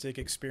holistic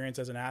experience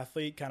as an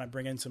athlete, kind of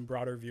bring in some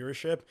broader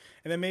viewership.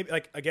 And then maybe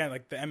like, again,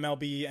 like the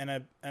MLB and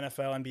a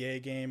NFL,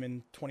 NBA game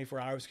in 24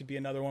 hours could be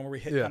another one where we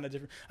hit kind of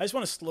different. I just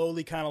want to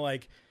slowly kind of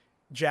like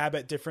jab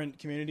at different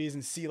communities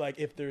and see like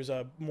if there's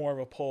a more of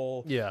a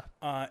pull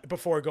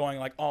before going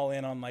like all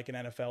in on like an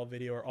NFL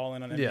video or all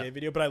in on NBA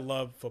video. But I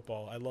love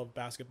football. I love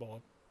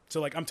basketball. So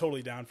like I'm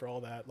totally down for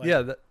all that.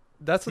 Like,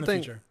 that's the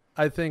thing. future.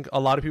 I think a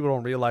lot of people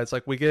don't realize,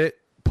 like, we get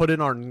put in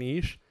our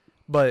niche,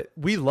 but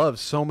we love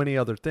so many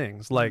other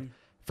things. Like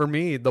for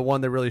me, the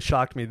one that really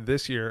shocked me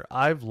this year,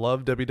 I've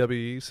loved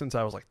WWE since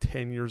I was like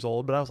 10 years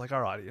old, but I was like,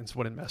 our audience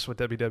wouldn't mess with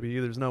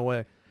WWE. There's no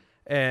way.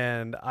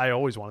 And I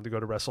always wanted to go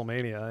to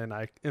WrestleMania, and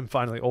I am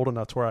finally old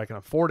enough to where I can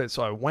afford it.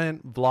 So I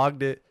went,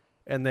 vlogged it,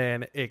 and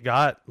then it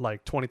got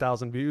like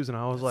 20,000 views, and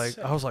I was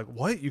like,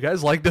 what? You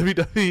guys like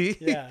WWE?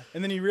 Yeah.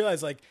 And then you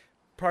realize like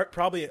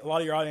probably a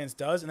lot of your audience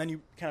does, and then you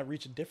kind of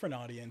reach a different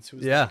audience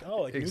who's Yeah, like,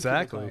 oh, like new people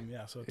exactly. come.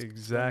 Yeah, so it's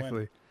Exactly.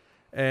 win-win.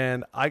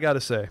 And I got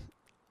to say,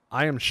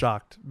 I am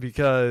shocked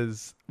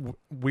because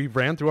we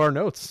ran through our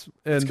notes,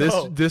 and Let's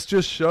go. this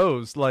just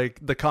shows like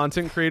the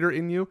content creator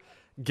in you.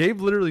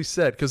 Gabe literally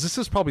said, because this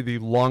is probably the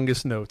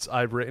longest notes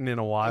I've written in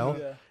a while,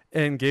 Yeah.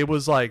 and Gabe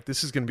was like,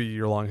 "This is going to be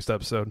your longest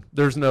episode.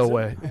 There's no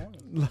way."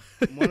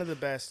 One of the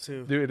best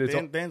too. Dude, it's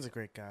Dan's a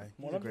great guy.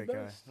 He's One a of the great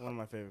guy. best. One of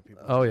my favorite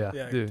people. Oh yeah,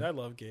 Yeah, dude. I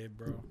love Gabe,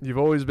 bro. You've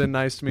always been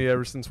nice to me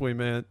ever since we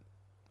met.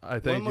 I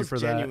thank you most for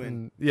genuine. that.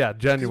 And yeah,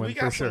 'Cause genuine we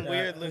for got sure. some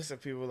weird looks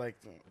at people like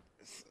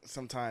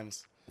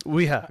sometimes.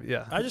 We have,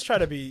 yeah. I just try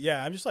to be,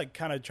 I'm just like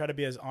kind of try to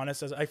be as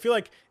honest as I feel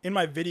like in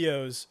my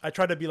videos. I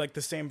try to be like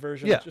the same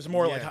version, Yeah. just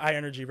more like Yeah. high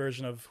energy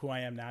version of who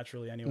I am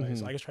naturally anyway.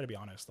 So I just try to be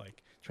honest,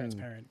 like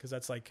transparent, because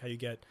that's like how you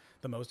get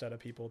the most out of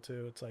people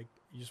too. It's like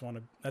you just want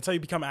to. That's how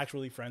you become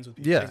actually friends with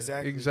people. Yeah,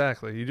 Exactly.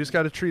 exactly. You just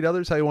got to treat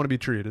others how you want to be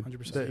treated.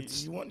 100%.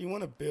 That's- You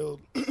want to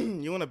build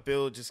you want to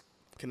build just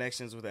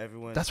connections with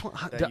everyone. That's what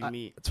that you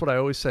meet. That's what I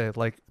always say.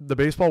 Like the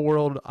baseball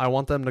world, I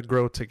want them to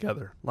grow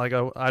together. Like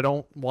I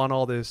don't want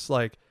all this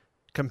like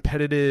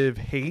competitive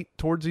hate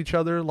towards each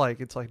other. Like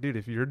it's like, dude,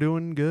 if you're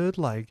doing good,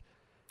 like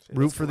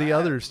root for the collab.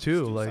 others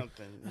too. Let's do Like,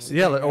 something.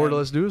 yeah, Man. or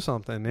let's do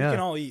something. We can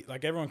Yeah, all eat.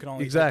 Like everyone can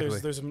all eat. Exactly.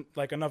 Like, there's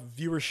like enough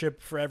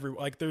viewership for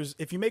everyone. Like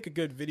if you make a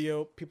good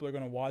video, people are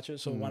gonna watch it.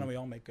 So why don't we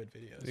all make good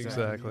videos? You know what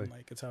I Exactly. mean?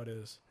 Like it's how it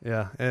is.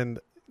 yeah. And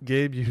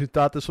Gabe, you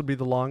thought this would be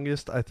the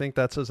longest. I think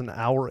that says an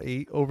hour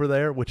 8 over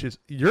there, which is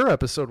your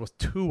episode was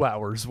 2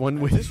 hours when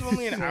we. This was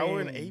only an hour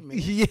and 8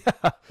 minutes. Yeah,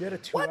 You had a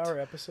 2-hour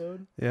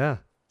episode. yeah.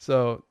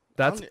 So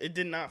that's. It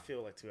did not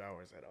feel like 2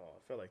 hours at all.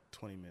 It felt like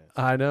 20 minutes.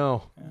 I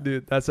know,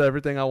 dude. That's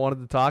everything I wanted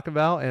to talk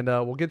about, and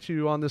we'll get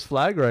you on this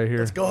flag right here.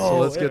 Let's go. So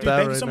let's get Dude, that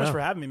thank right you so now. much for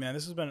having me, man.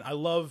 This has been. I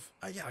love.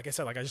 Yeah, like I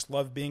said, like I just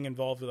love being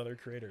involved with other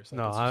creators. Like,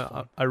 No, it's just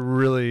fun. I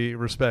really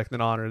respect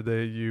and honor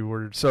that you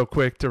were so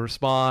quick to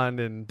respond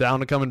and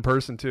down to come in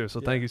person too. So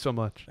thank you so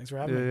much. Thanks for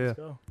having me. Let's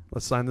go.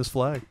 Let's sign this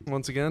flag.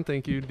 Once again,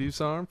 thank you,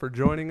 Dsarm, for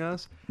joining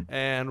us.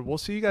 And we'll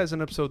see you guys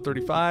in episode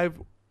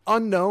 35.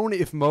 Unknown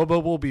if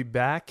Mobo will be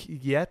back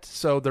yet,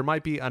 so there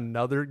might be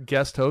another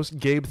guest host.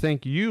 Gabe,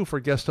 thank you for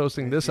guest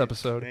hosting this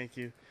episode. Thank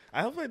you.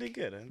 I hope I did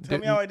good. Tell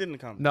me how I didn't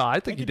come. No, I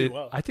think you did.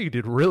 well. I think you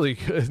did really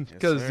good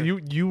because sir.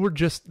 you were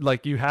just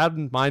like you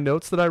had my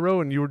notes that I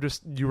wrote, and you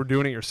were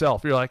doing it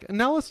yourself. You're like,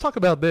 now let's talk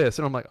about this,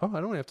 and I'm like, oh,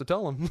 I don't have to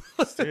tell him.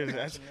 Dude,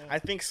 I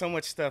think so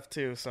much stuff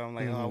too, so I'm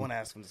like, oh, I want to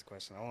ask him this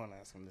question.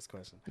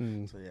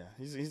 So yeah,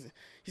 he's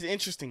an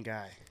interesting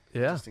guy.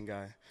 Yeah. Interesting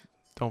guy.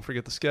 Don't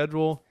forget the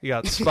schedule. You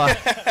got you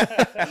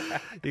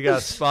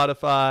got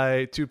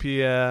Spotify 2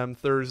 p.m.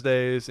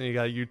 Thursdays, and you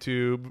got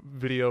YouTube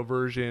video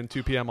version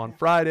 2 p.m. on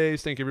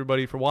Fridays. Thank you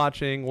everybody for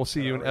watching. We'll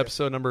see you in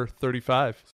episode number 35.